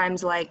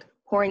sometimes like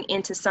pouring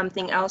into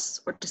something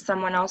else or to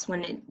someone else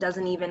when it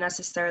doesn't even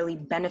necessarily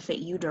benefit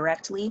you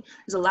directly.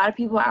 There's a lot of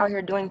people out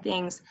here doing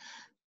things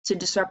to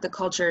disrupt the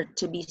culture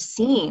to be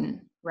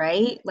seen,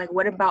 right? Like,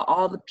 what about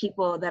all the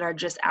people that are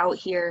just out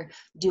here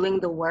doing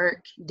the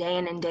work day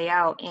in and day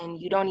out, and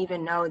you don't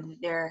even know that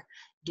they're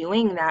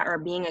doing that or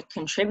being a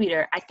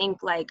contributor? I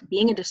think like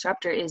being a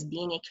disruptor is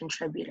being a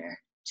contributor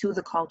to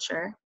the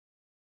culture,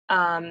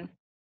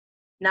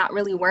 not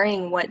really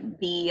worrying what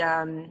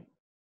the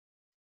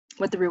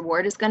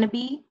reward is going to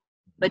be,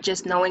 but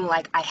just knowing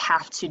like I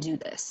have to do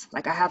this.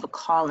 Like, I have a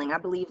calling. I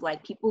believe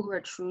like people who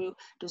are true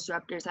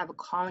disruptors have a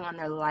calling on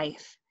their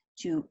life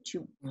to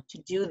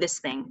do this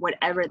thing,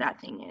 whatever that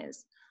thing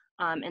is.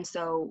 And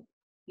so,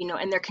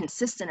 and they're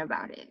consistent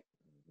about it.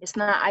 It's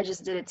not, I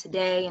just did it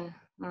today and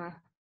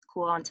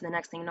cool, on to the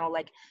next thing. No,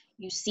 like,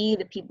 you see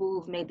the people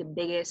who've made the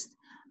biggest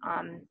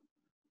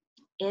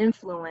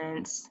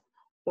influence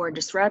or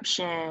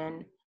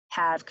disruption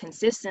have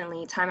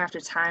consistently, time after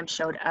time,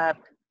 showed up,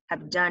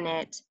 have done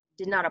it,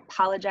 did not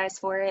apologize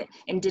for it,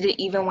 and did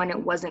it even when it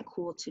wasn't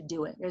cool to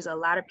do it. There's a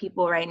lot of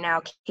people right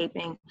now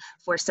caping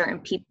for certain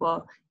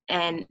people,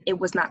 and it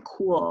was not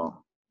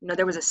cool.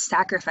 There was a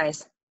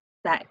sacrifice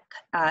that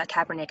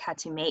Kaepernick had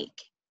to make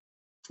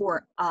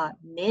for a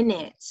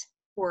minute,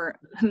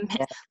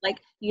 like,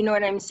 you know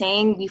what I'm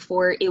saying,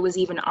 before it was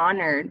even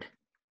honored,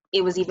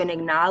 it was even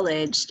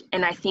acknowledged.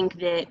 And I think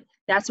that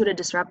that's what a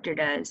disruptor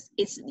does.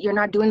 You're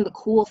not doing the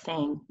cool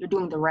thing, you're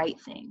doing the right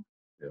thing.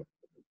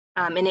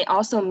 And it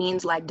also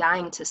means like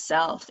dying to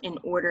self in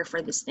order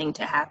for this thing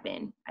to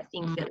happen. I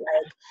think that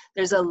like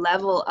there's a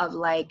level of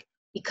like,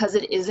 because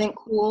it isn't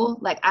cool,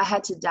 like I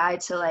had to die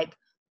to like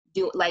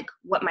do like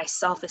what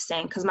myself is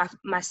saying, because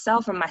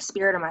myself or my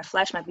spirit or my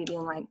flesh might be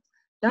being like,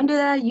 don't do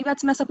that, you got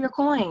to mess up your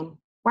coin.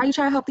 Why are you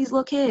trying to help these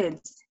little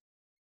kids?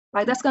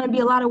 Like, that's going to be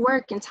a lot of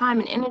work and time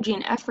and energy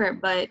and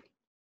effort, but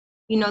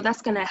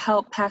that's going to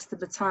help pass the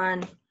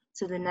baton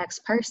to the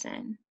next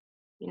person.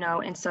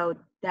 And so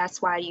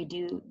that's why you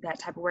do that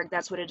type of work.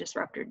 That's what a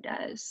disruptor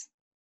does,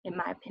 in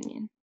my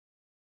opinion.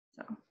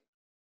 So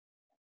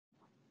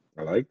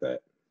I like that.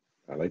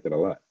 I like that a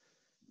lot.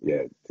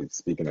 Yeah,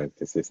 speaking of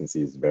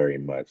consistency is very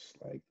much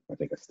like, I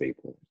think, a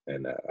staple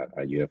and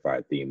a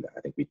unified theme that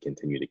I think we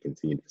continue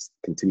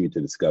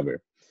to discover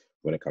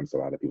when it comes to a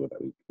lot of people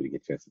that we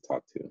get a chance to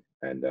talk to.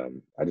 And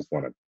I just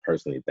want to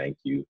personally thank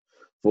you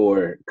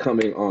for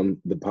coming on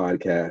the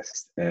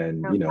podcast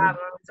and, no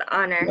problem. It's an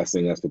honor.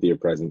 Blessing us with your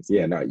presence.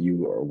 Yeah, no, you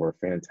were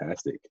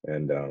fantastic.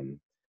 And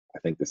I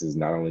think this is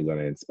not only going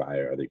to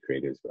inspire other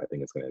creators, but I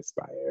think it's going to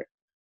inspire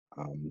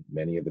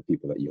many of the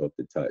people that you hope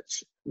to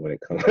touch when it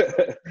comes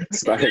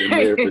inspiring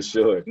there for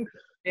sure.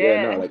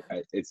 Yeah, no, like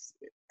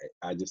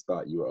I just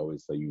thought you were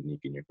always so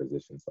unique in your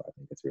position. So I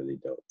think it's really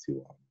dope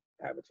to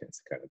have a chance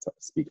to kind of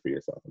speak for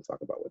yourself and talk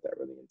about what that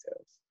really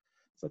entails.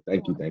 So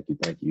thank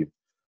you.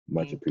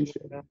 Much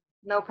appreciated.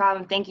 No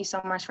problem. Thank you so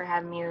much for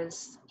having me. It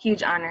was a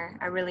huge honor.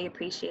 I really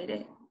appreciate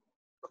it.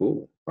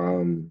 Cool.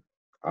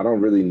 I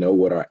don't really know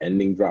what our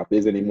ending drop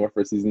is anymore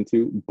for season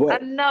 2,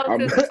 but no,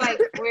 because it's like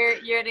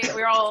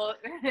we're all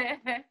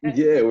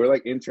yeah, we're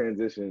like in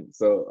transition.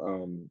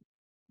 So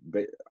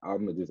but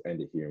I'm gonna just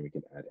end it here and we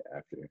can add it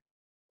after.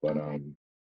 But okay.